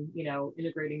 and then,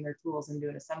 integrating their tools into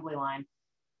an assembly line.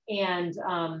 And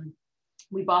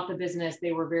we bought the business.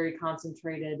 They were very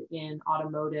concentrated in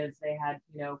automotive. They had,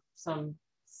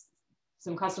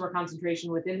 some customer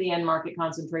concentration within the end market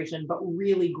concentration, but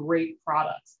really great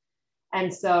products.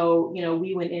 And so,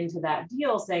 we went into that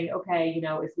deal saying, okay,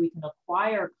 if we can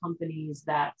acquire companies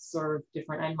that serve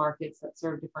different end markets, that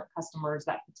serve different customers,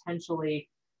 that potentially,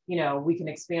 we can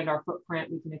expand our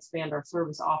footprint, we can expand our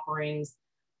service offerings,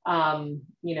 and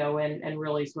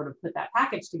really sort of put that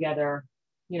package together,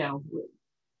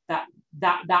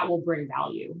 that will bring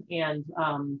value.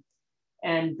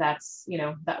 And that's,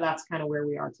 that's kind of where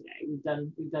we are today.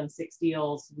 We've done 6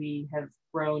 deals. We have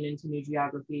grown into new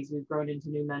geographies. We've grown into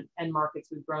new end markets.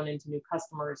 We've grown into new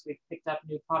customers. We've picked up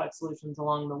new product solutions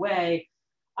along the way,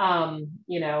 and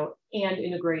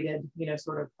integrated,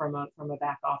 sort of from a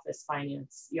back office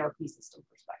finance ERP system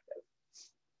perspective.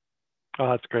 Oh,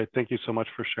 that's great. Thank you so much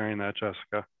for sharing that,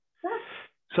 Jessica. Sure.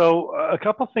 So a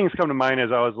couple of things come to mind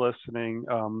as I was listening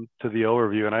to the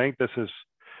overview, and I think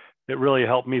it really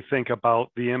helped me think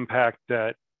about the impact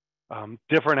that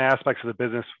different aspects of the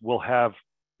business will have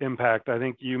impact. I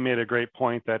think you made a great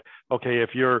point that, okay,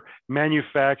 if you're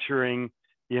manufacturing,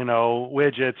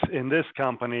 widgets in this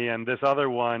company and this other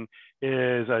one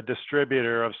is a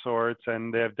distributor of sorts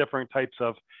and they have different types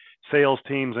of sales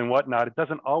teams and whatnot, it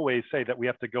doesn't always say that we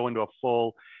have to go into a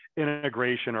full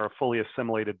integration or a fully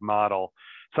assimilated model.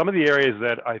 Some of the areas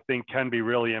that I think can be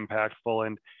really impactful,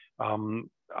 and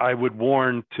I would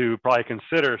warn to probably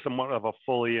consider somewhat of a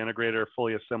fully integrated or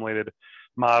fully assimilated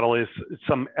model, is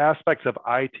some aspects of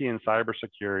IT and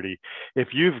cybersecurity. If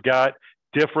you've got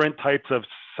different types of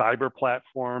cyber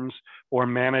platforms or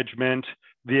management,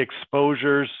 the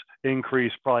exposures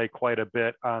increase probably quite a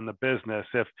bit on the business.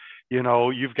 If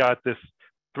you've got this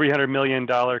 $300 million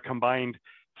combined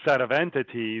set of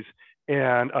entities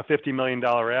and a $50 million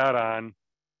add-on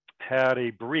had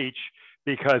a breach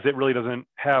because it really doesn't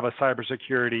have a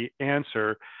cybersecurity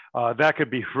answer, that could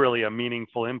be really a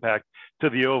meaningful impact to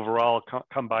the overall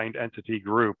combined entity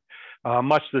group.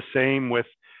 Much the same with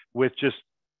just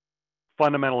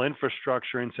fundamental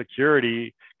infrastructure and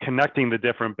security, connecting the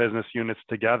different business units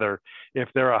together. If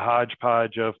they're a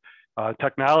hodgepodge of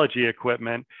technology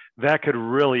equipment, that could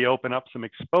really open up some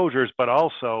exposures, but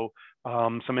also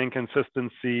some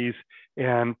inconsistencies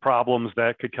and problems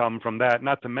that could come from that.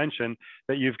 Not to mention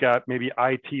that you've got maybe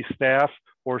IT staff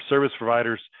or service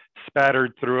providers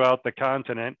spattered throughout the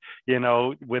continent,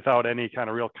 without any kind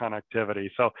of real connectivity.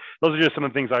 So those are just some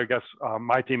of the things I guess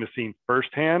my team has seen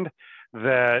firsthand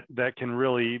that can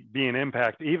really be an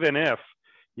impact, even if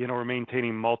we're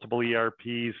maintaining multiple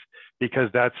ERPs, because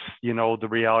that's the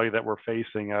reality that we're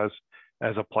facing as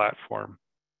a platform.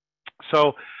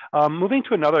 So moving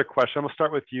to another question, I'm gonna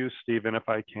start with you, Stephen, if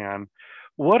I can.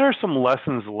 What are some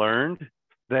lessons learned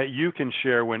that you can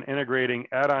share when integrating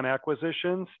add-on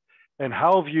acquisitions, and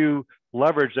how have you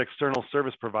leveraged external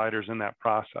service providers in that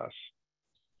process?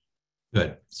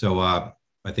 Good. So I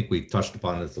think we've touched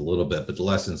upon this a little bit, but the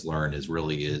lessons learned is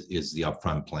the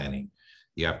upfront planning.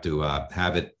 You have to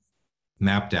have it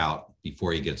mapped out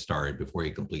before you get started, before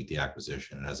you complete the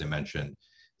acquisition. And as I mentioned,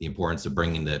 the importance of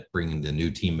bringing the new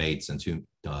teammates and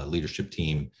leadership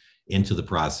team into the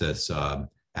process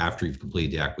after you've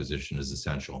completed the acquisition is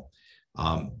essential.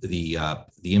 The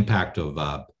impact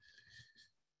of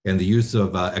And the use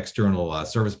of external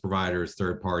service providers,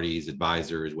 third parties,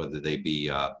 advisors, whether they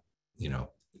be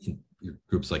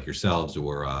groups like yourselves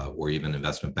or even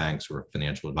investment banks or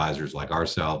financial advisors like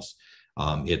ourselves,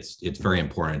 it's very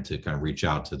important to kind of reach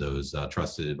out to those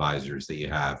trusted advisors that you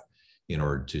have in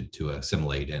order to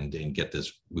assimilate and get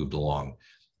this moved along.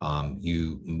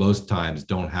 You most times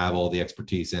don't have all the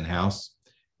expertise in-house,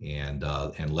 and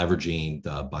leveraging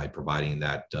by providing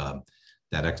that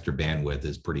extra bandwidth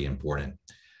is pretty important.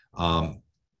 I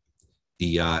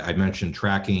mentioned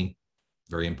tracking,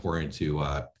 very important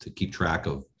to keep track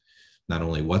of not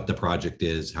only what the project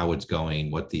is, how it's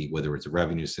going, whether it's a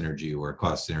revenue synergy or a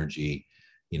cost synergy,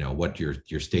 what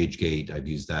your stage gate. I've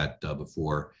used that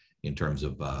before in terms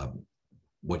of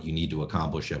what you need to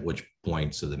accomplish at which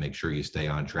point, so to make sure you stay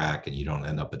on track and you don't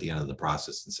end up at the end of the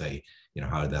process and say,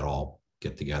 how did that all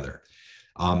get together?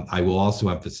 I will also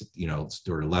emphasize,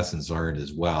 sort of lessons learned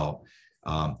as well.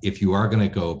 If you are going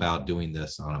to go about doing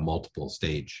this on a multiple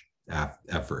stage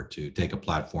effort to take a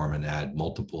platform and add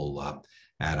multiple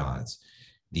add-ons,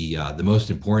 the most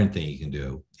important thing you can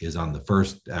do is on the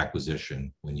first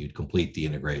acquisition, when you complete the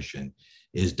integration,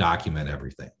 is document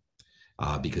everything.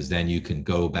 Because then you can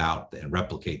go about and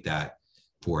replicate that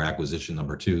for acquisition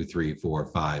number 2, 3, 4,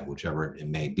 5, whichever it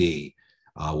may be,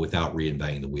 without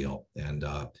reinventing the wheel. And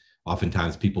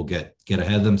oftentimes people get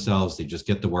ahead of themselves. They just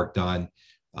get the work done,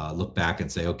 look back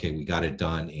and say, okay, we got it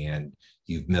done, and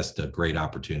you've missed a great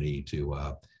opportunity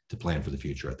to plan for the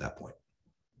future at that point.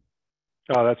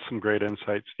 Oh, that's some great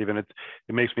insight, Stephen. It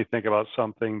makes me think about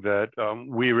something that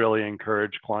we really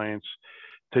encourage clients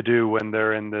to do when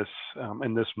they're in this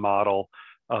model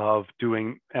of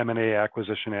doing M&A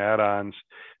acquisition add-ons,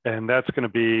 and that's going to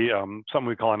be something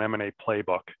we call an M&A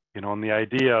playbook. And the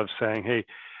idea of saying, hey,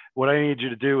 what I need you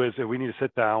to do is that we need to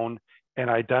sit down and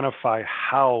identify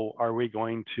how are we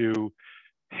going to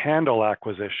handle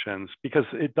acquisitions, because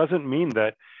it doesn't mean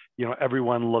that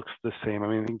everyone looks the same. I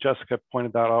mean, I think Jessica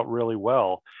pointed that out really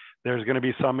well. There's going to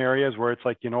be some areas where it's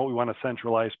like, we want to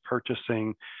centralize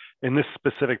purchasing. In this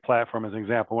specific platform, as an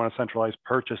example, we want to centralize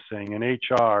purchasing and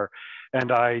HR and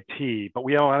IT, but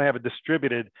we want to have a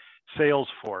distributed sales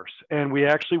force. And we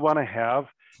actually want to have,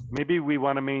 maybe we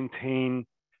want to maintain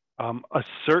a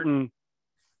certain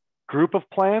group of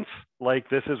plants, like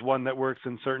this is one that works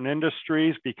in certain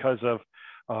industries because of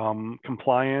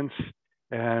compliance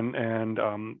and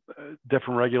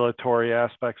different regulatory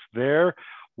aspects there,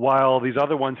 while these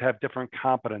other ones have different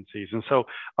competencies. And so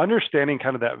understanding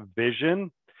kind of that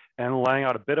vision and laying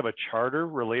out a bit of a charter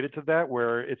related to that,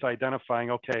 where it's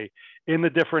identifying, okay, in the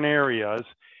different areas,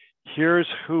 here's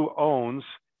who owns,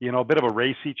 a bit of a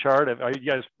RACI chart. Are you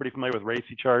guys pretty familiar with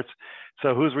RACI charts?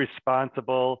 So who's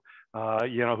responsible,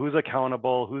 who's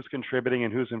accountable, who's contributing,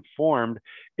 and who's informed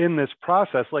in this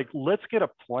process. Like, let's get a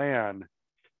plan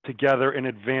together in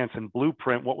advance and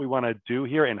blueprint what we want to do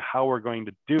here and how we're going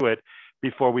to do it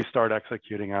before we start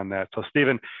executing on that. So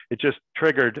Stephen, it just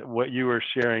triggered what you were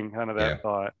sharing, kind of that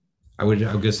thought.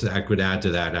 I could add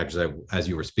to that. Actually, as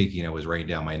you were speaking, I was writing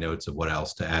down my notes of what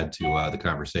else to add to the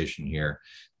conversation here.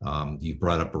 You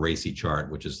brought up a RACI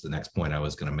chart, which is the next point I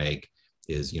was going to make,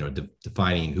 is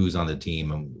defining who's on the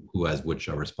team and who has which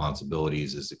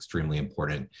responsibilities is extremely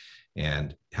important.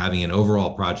 And having an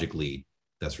overall project lead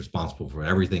that's responsible for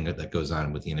everything that goes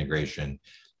on with the integration,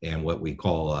 and what we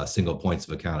call single points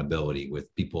of accountability,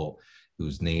 with people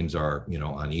whose names are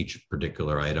on each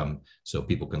particular item, so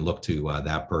people can look to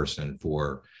that person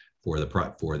for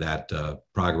that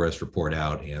progress report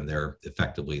out, and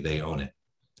they own it,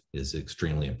 is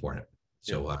extremely important.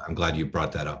 So I'm glad you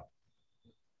brought that up.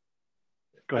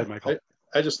 Go ahead, Michael.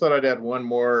 I just thought I'd add one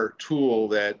more tool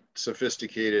that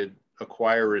sophisticated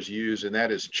acquirers use, and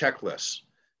that is checklists.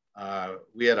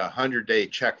 We had a 100-day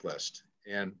checklist.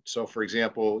 And so, for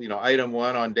example, item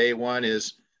 1 on day 1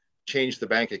 is change the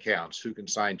bank accounts, who can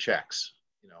sign checks,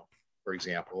 for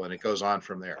example, and it goes on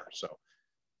from there. So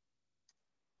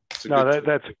it's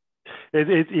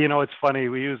funny,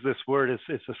 we use this word,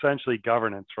 it's essentially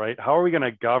governance, right? How are we going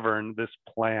to govern this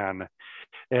plan?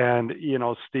 And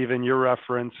Stephen, you're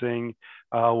referencing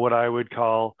what I would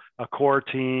call a core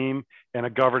team and a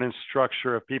governance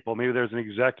structure of people. Maybe there's an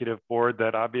executive board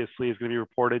that obviously is going to be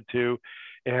reported to.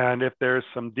 And if there's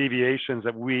some deviations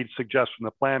that we suggest from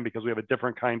the plan because we have a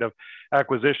different kind of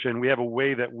acquisition, we have a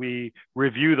way that we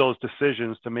review those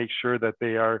decisions to make sure that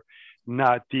they are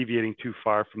not deviating too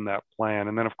far from that plan.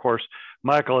 And then, of course,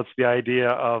 Michael, it's the idea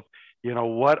of,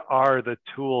 what are the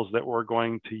tools that we're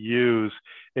going to use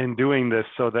in doing this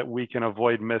so that we can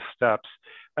avoid missteps?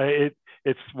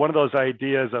 it's one of those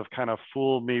ideas of kind of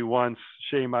fool me once,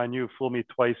 shame on you, fool me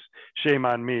twice, shame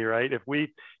on me, right? If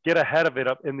we get ahead of it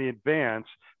up in the advance,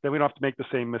 then we don't have to make the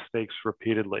same mistakes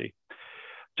repeatedly.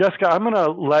 Jessica, I'm going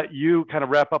to let you kind of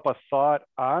wrap up a thought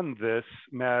on this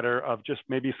matter of just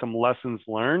maybe some lessons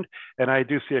learned. And I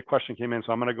do see a question came in,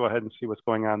 so I'm going to go ahead and see what's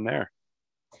going on there.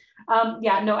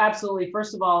 Yeah, no, absolutely.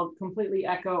 First of all, completely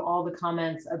echo all the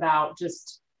comments about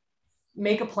just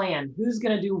make a plan. Who's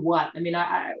going to do what? I mean,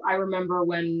 I remember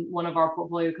when one of our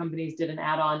portfolio companies did an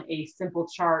add-on, a simple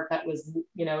chart that was,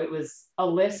 you know, it was a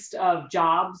list of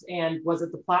jobs, and was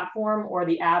it the platform or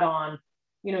the add-on,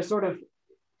 you know, sort of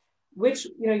which,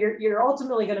 you know, you're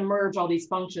ultimately going to merge all these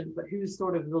functions, but who's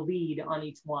sort of the lead on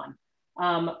each one.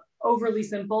 Overly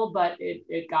simple, but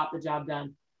it got the job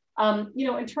done. You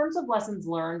know, in terms of lessons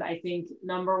learned, I think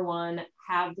number one,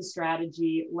 have the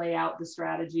strategy, lay out the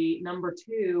strategy. Number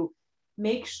two,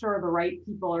 make sure the right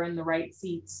people are in the right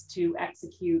seats to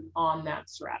execute on that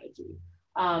strategy.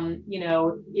 You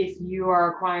know, if you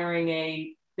are acquiring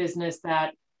a business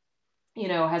that, you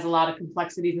know, has a lot of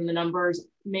complexities in the numbers,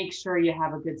 make sure you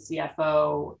have a good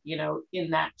CFO, you know, in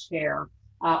that chair,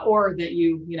 or that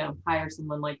you know, hire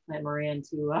someone like Plante Moran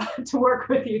to work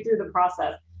with you through the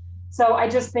process. So I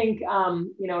just think,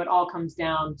 you know, it all comes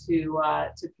down to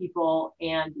people,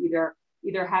 and either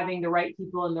having the right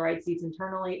people in the right seats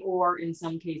internally, or in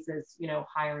some cases, you know,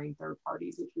 hiring third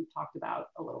parties, which we've talked about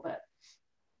a little bit.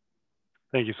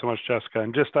 Thank you so much, Jessica.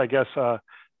 And just, I guess,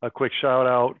 a quick shout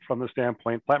out from the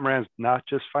standpoint, Plante Moran is not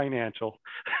just financial.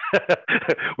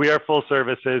 We are full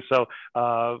services. So,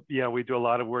 yeah, we do a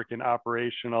lot of work in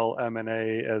operational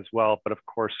M&A as well. But of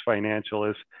course, financial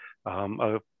is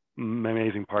an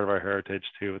amazing part of our heritage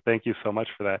too. Thank you so much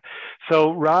for that.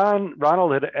 So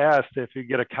Ronald had asked if you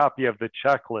get a copy of the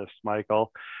checklist,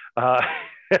 Michael. That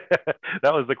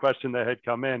was the question that had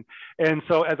come in. And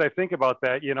so as I think about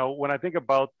that, you know, when I think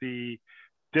about the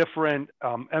different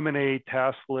M&A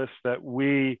task lists that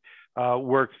we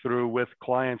work through with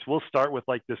clients, we'll start with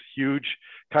like this huge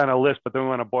kind of list, but then we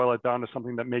want to boil it down to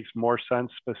something that makes more sense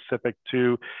specific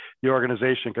to the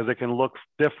organization, because it can look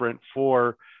different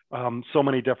for so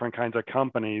many different kinds of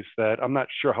companies that I'm not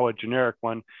sure how a generic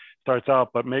one starts out,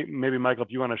 but maybe Michael,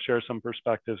 if you want to share some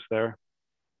perspectives there.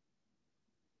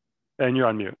 And you're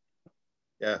on mute.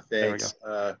 Yeah, thanks.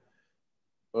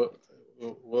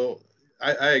 Well,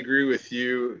 I agree with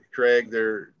you, Craig.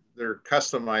 They're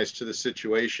customized to the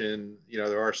situation. You know,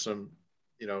 there are some,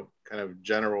 you know, kind of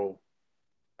general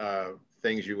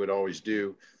things you would always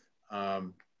do.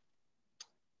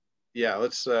 Yeah,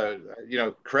 let's, you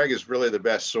know, Craig is really the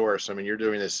best source. I mean, you're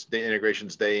doing this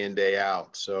integrations day in, day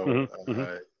out. So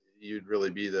you'd really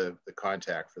be the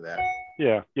contact for that.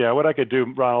 Yeah. What I could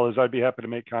do, Ronald, is I'd be happy to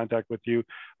make contact with you,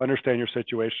 understand your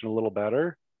situation a little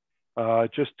better,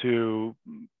 just to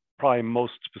probably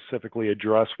most specifically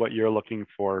address what you're looking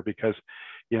for. Because,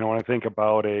 you know, when I think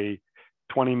about a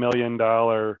 $20 million,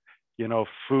 you know,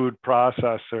 food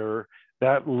processor,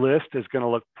 that list is going to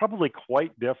look probably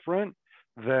quite different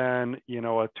than, you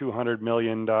know, a $200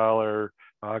 million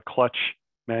clutch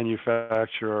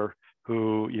manufacturer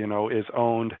who, you know, is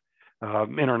owned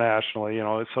internationally, you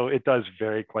know, so it does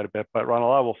vary quite a bit. But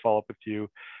Ronald, I will follow up with you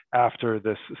after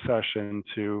this session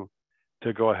to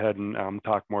go ahead and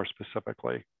talk more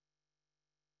specifically.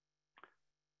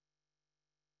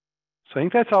 So I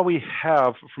think that's all we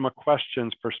have from a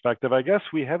questions perspective. I guess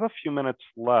we have a few minutes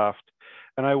left,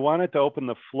 and I wanted to open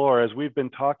the floor as we've been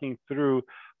talking through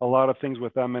a lot of things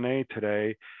with M&A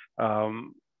today.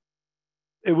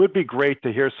 It would be great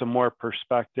to hear some more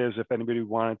perspectives if anybody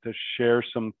wanted to share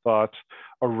some thoughts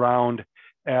around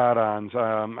add-ons.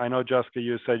 I know, Jessica,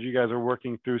 you said you guys are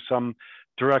working through some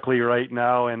directly right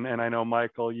now, and I know,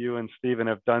 Michael, you and Stephen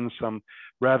have done some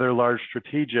rather large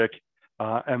strategic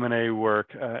M&A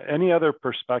work. Any other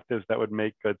perspectives that would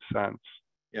make good sense?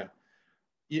 Yeah.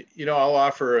 You know, I'll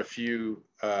offer a few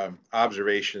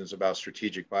observations about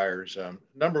strategic buyers.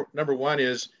 Number one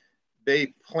is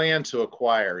they plan to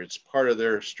acquire. It's part of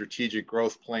their strategic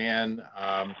growth plan.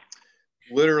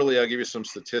 Literally, I'll give you some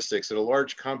statistics. At a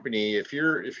large company, if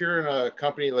you're in a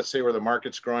company, let's say where the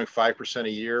market's growing 5% a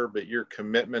year, but your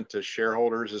commitment to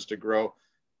shareholders is to grow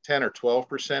 10 or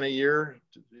 12% a year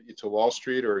to Wall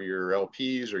Street or your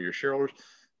LPs or your shareholders,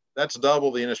 that's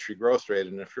double the industry growth rate.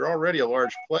 And if you're already a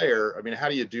large player, I mean, how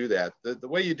do you do that? The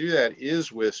way you do that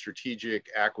is with strategic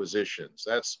acquisitions.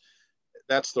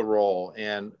 That's the role.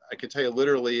 And I can tell you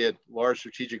literally at large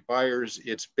strategic buyers,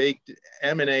 it's baked,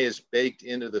 M&A is baked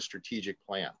into the strategic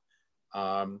plan.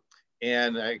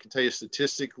 And I can tell you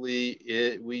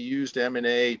statistically, we used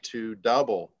M&A to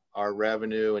double our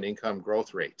revenue and income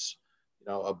growth rates.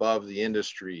 above the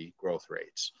industry growth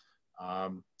rates.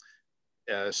 And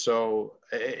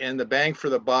the bang for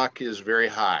the buck is very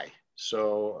high.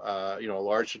 So, a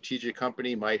large strategic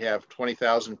company might have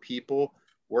 20,000 people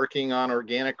working on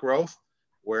organic growth,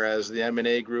 whereas the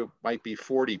M&A group might be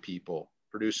 40 people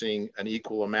producing an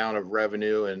equal amount of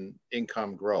revenue and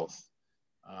income growth.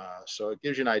 So it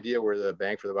gives you an idea where the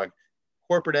bang for the buck.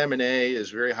 Corporate M&A is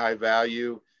very high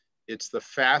value. It's the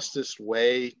fastest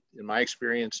way, in my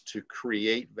experience, to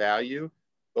create value,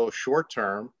 both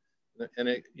short-term,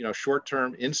 and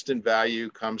short-term instant value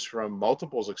comes from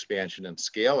multiples expansion and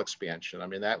scale expansion. I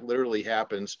mean, that literally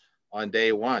happens on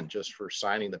day one just for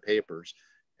signing the papers.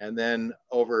 And then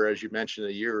over, as you mentioned,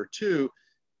 a year or two,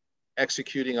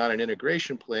 executing on an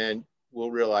integration plan, we'll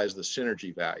realize the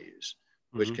synergy values,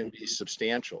 which can be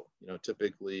substantial.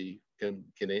 Typically can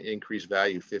increase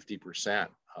value 50%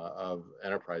 of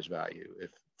enterprise value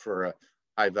for a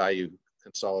high value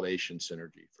consolidation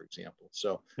synergy, for example.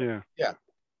 So yeah.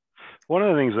 One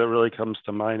of the things that really comes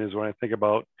to mind is when I think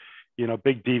about,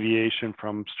 big deviation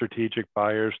from strategic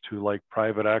buyers to like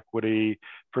private equity,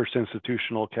 first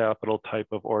institutional capital type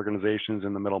of organizations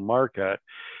in the middle market,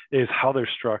 is how they're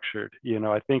structured.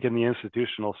 I think in the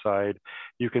institutional side,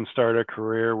 you can start a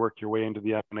career, work your way into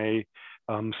the M&A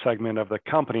segment of the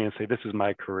company and say, this is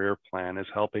my career plan, is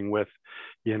helping with,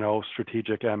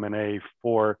 strategic M&A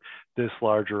for this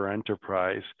larger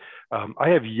enterprise. I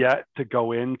have yet to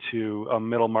go into a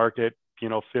middle market,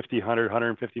 $50, $100,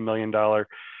 $150 million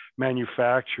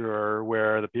manufacturer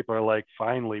where the people are like,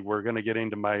 finally, we're going to get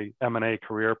into my M&A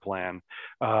career plan.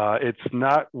 It's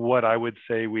not what I would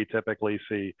say we typically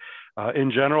see.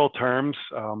 In general terms,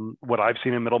 what I've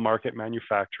seen in middle market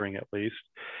manufacturing, at least,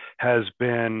 has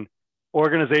been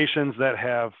organizations that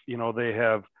have, they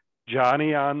have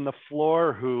Johnny on the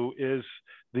floor who is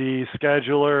the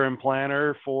scheduler and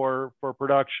planner for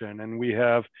production. And we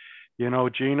have,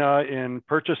 Gina in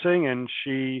purchasing, and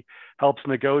she helps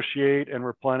negotiate and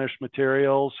replenish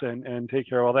materials and take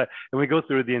care of all that. And we go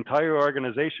through the entire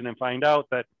organization and find out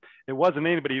that it wasn't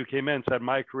anybody who came in and said,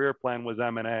 my career plan was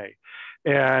M&A.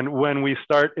 And when we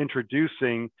start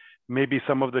introducing maybe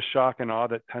some of the shock and awe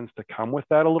that tends to come with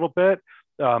that a little bit,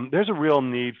 there's a real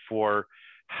need for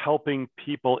helping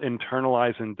people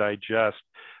internalize and digest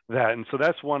that. And so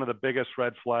that's one of the biggest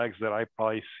red flags that I've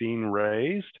probably seen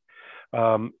raised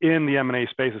in the M&A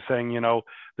space, is saying,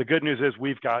 the good news is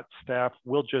we've got staff,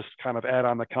 we'll just kind of add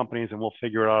on the companies and we'll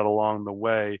figure it out along the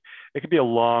way. It could be a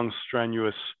long,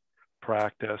 strenuous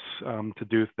practice to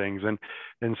do things.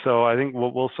 And so I think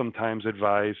what we'll sometimes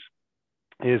advise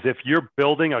is, if you're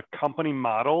building a company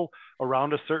model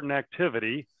around a certain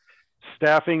activity,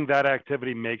 staffing that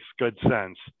activity makes good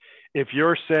sense. If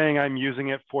you're saying I'm using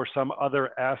it for some other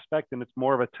aspect and it's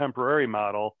more of a temporary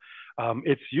model,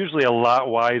 it's usually a lot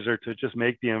wiser to just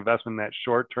make the investment in that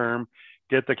short term,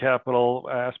 get the capital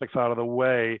aspects out of the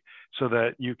way so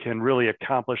that you can really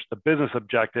accomplish the business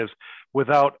objectives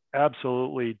without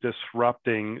absolutely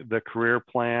disrupting the career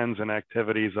plans and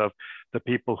activities of the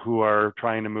people who are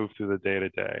trying to move through the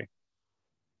day-to-day.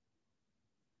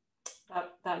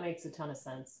 That makes a ton of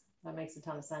sense. That makes a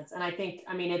ton of sense. And I think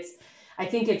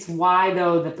it's why,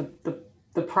 though, that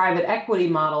the private equity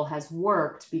model has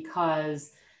worked,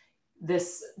 because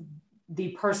the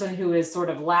person who is sort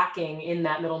of lacking in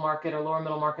that middle market or lower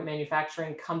middle market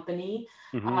manufacturing company,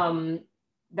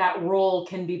 that role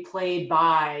can be played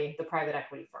by the private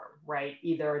equity firm, right?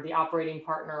 Either the operating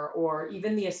partner or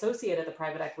even the associate at the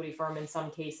private equity firm, in some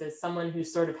cases, someone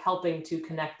who's sort of helping to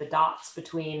connect the dots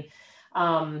between,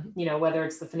 whether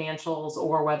it's the financials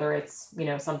or whether it's,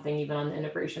 something even on the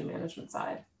integration management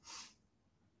side.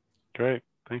 Great.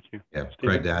 Thank you. Yeah,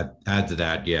 Craig, to add to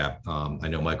that, I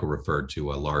know Michael referred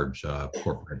to large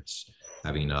corporates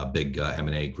having big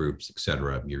M&A groups, et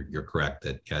cetera. You're correct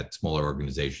that at smaller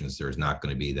organizations, there's not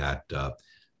going to be that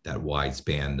wide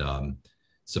span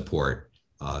support.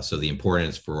 So the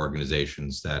importance for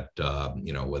organizations that,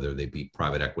 whether they be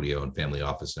private equity owned, family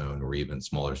office owned, or even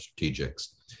smaller strategics,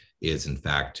 is in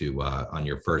fact to, on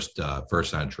your first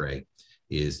entree,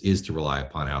 is to rely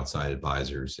upon outside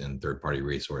advisors and third-party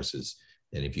resources.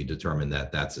 And if you determine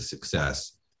that that's a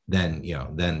success, then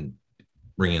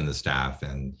bring in the staff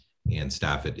and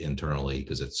staff it internally,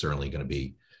 because it's certainly going to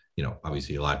be,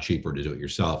 obviously a lot cheaper to do it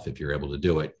yourself if you're able to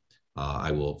do it.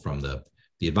 I will, from the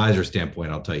advisor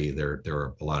standpoint, I'll tell you there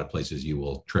are a lot of places you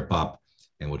will trip up,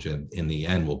 and which in the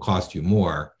end will cost you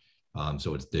more.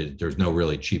 So there's no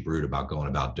really cheap route about going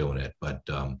about doing it, but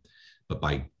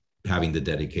by having the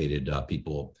dedicated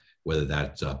people, whether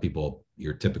that's people,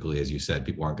 you're typically, as you said,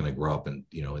 people aren't going to grow up and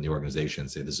in the organization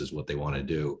and say this is what they want to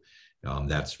do.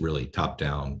 That's really top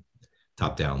down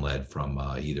top-down led from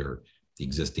either the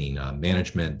existing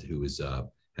management who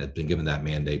has been given that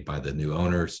mandate by the new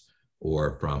owners,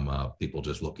 or from people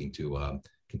just looking to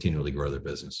continually grow their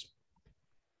business.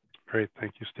 Great,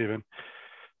 thank you, Stephen.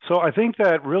 So I think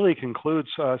that really concludes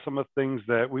some of the things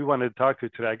that we wanted to talk to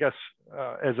today. I guess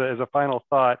as a final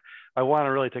thought, I want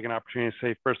to really take an opportunity to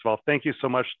say, first of all, thank you so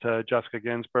much to Jessica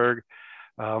Ginsberg,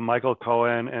 Michael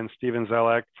Cohen, and Stephen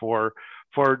Zelek for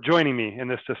joining me in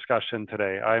this discussion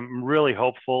today. I'm really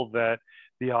hopeful that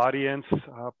the audience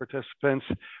participants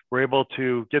were able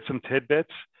to get some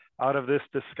tidbits out of this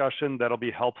discussion that'll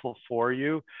be helpful for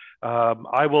you.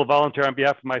 I will volunteer on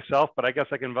behalf of myself, but I guess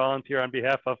I can volunteer on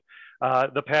behalf of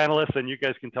the panelists, and you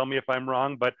guys can tell me if I'm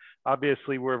wrong, but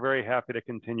obviously we're very happy to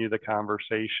continue the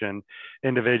conversation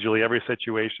individually. Every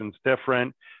situation's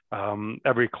different,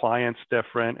 every client's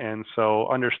different, and so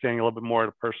understanding a little bit more at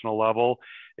a personal level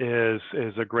is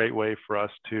a great way for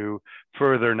us to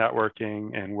further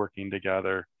networking and working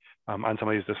together on some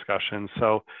of these discussions.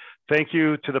 So thank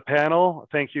you to the panel.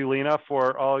 Thank you, Lena,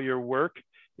 for all your work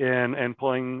in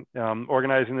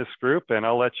organizing this group, and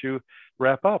I'll let you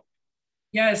wrap up.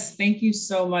 Yes, thank you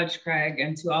so much, Craig,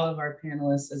 and to all of our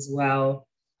panelists as well.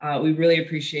 We really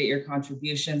appreciate your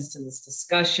contributions to this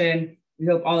discussion. We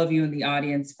hope all of you in the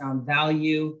audience found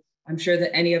value. I'm sure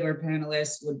that any of our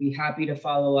panelists would be happy to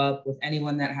follow up with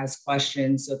anyone that has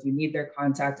questions. So if you need their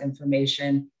contact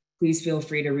information, please feel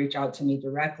free to reach out to me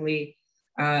directly.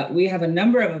 We have a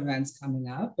number of events coming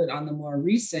up, but on the more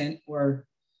recent or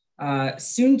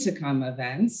soon to come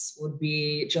events would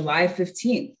be July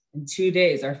 15th. In 2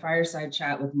 days, our fireside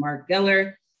chat with Mark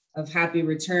Geller of Happy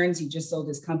Returns. He just sold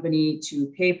his company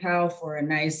to PayPal for a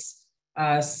nice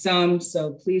sum.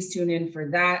 So please tune in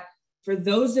for that. For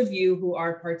those of you who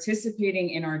are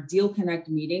participating in our Deal Connect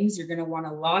meetings, you're going to want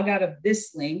to log out of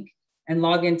this link and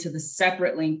log into the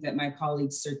separate link that my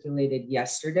colleagues circulated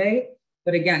yesterday.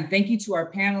 But again, thank you to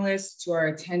our panelists, to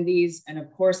our attendees, and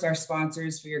of course, our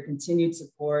sponsors for your continued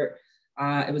support.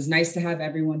 It was nice to have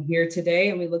everyone here today,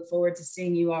 and we look forward to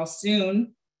seeing you all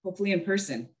soon, hopefully in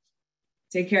person.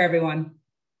 Take care, everyone.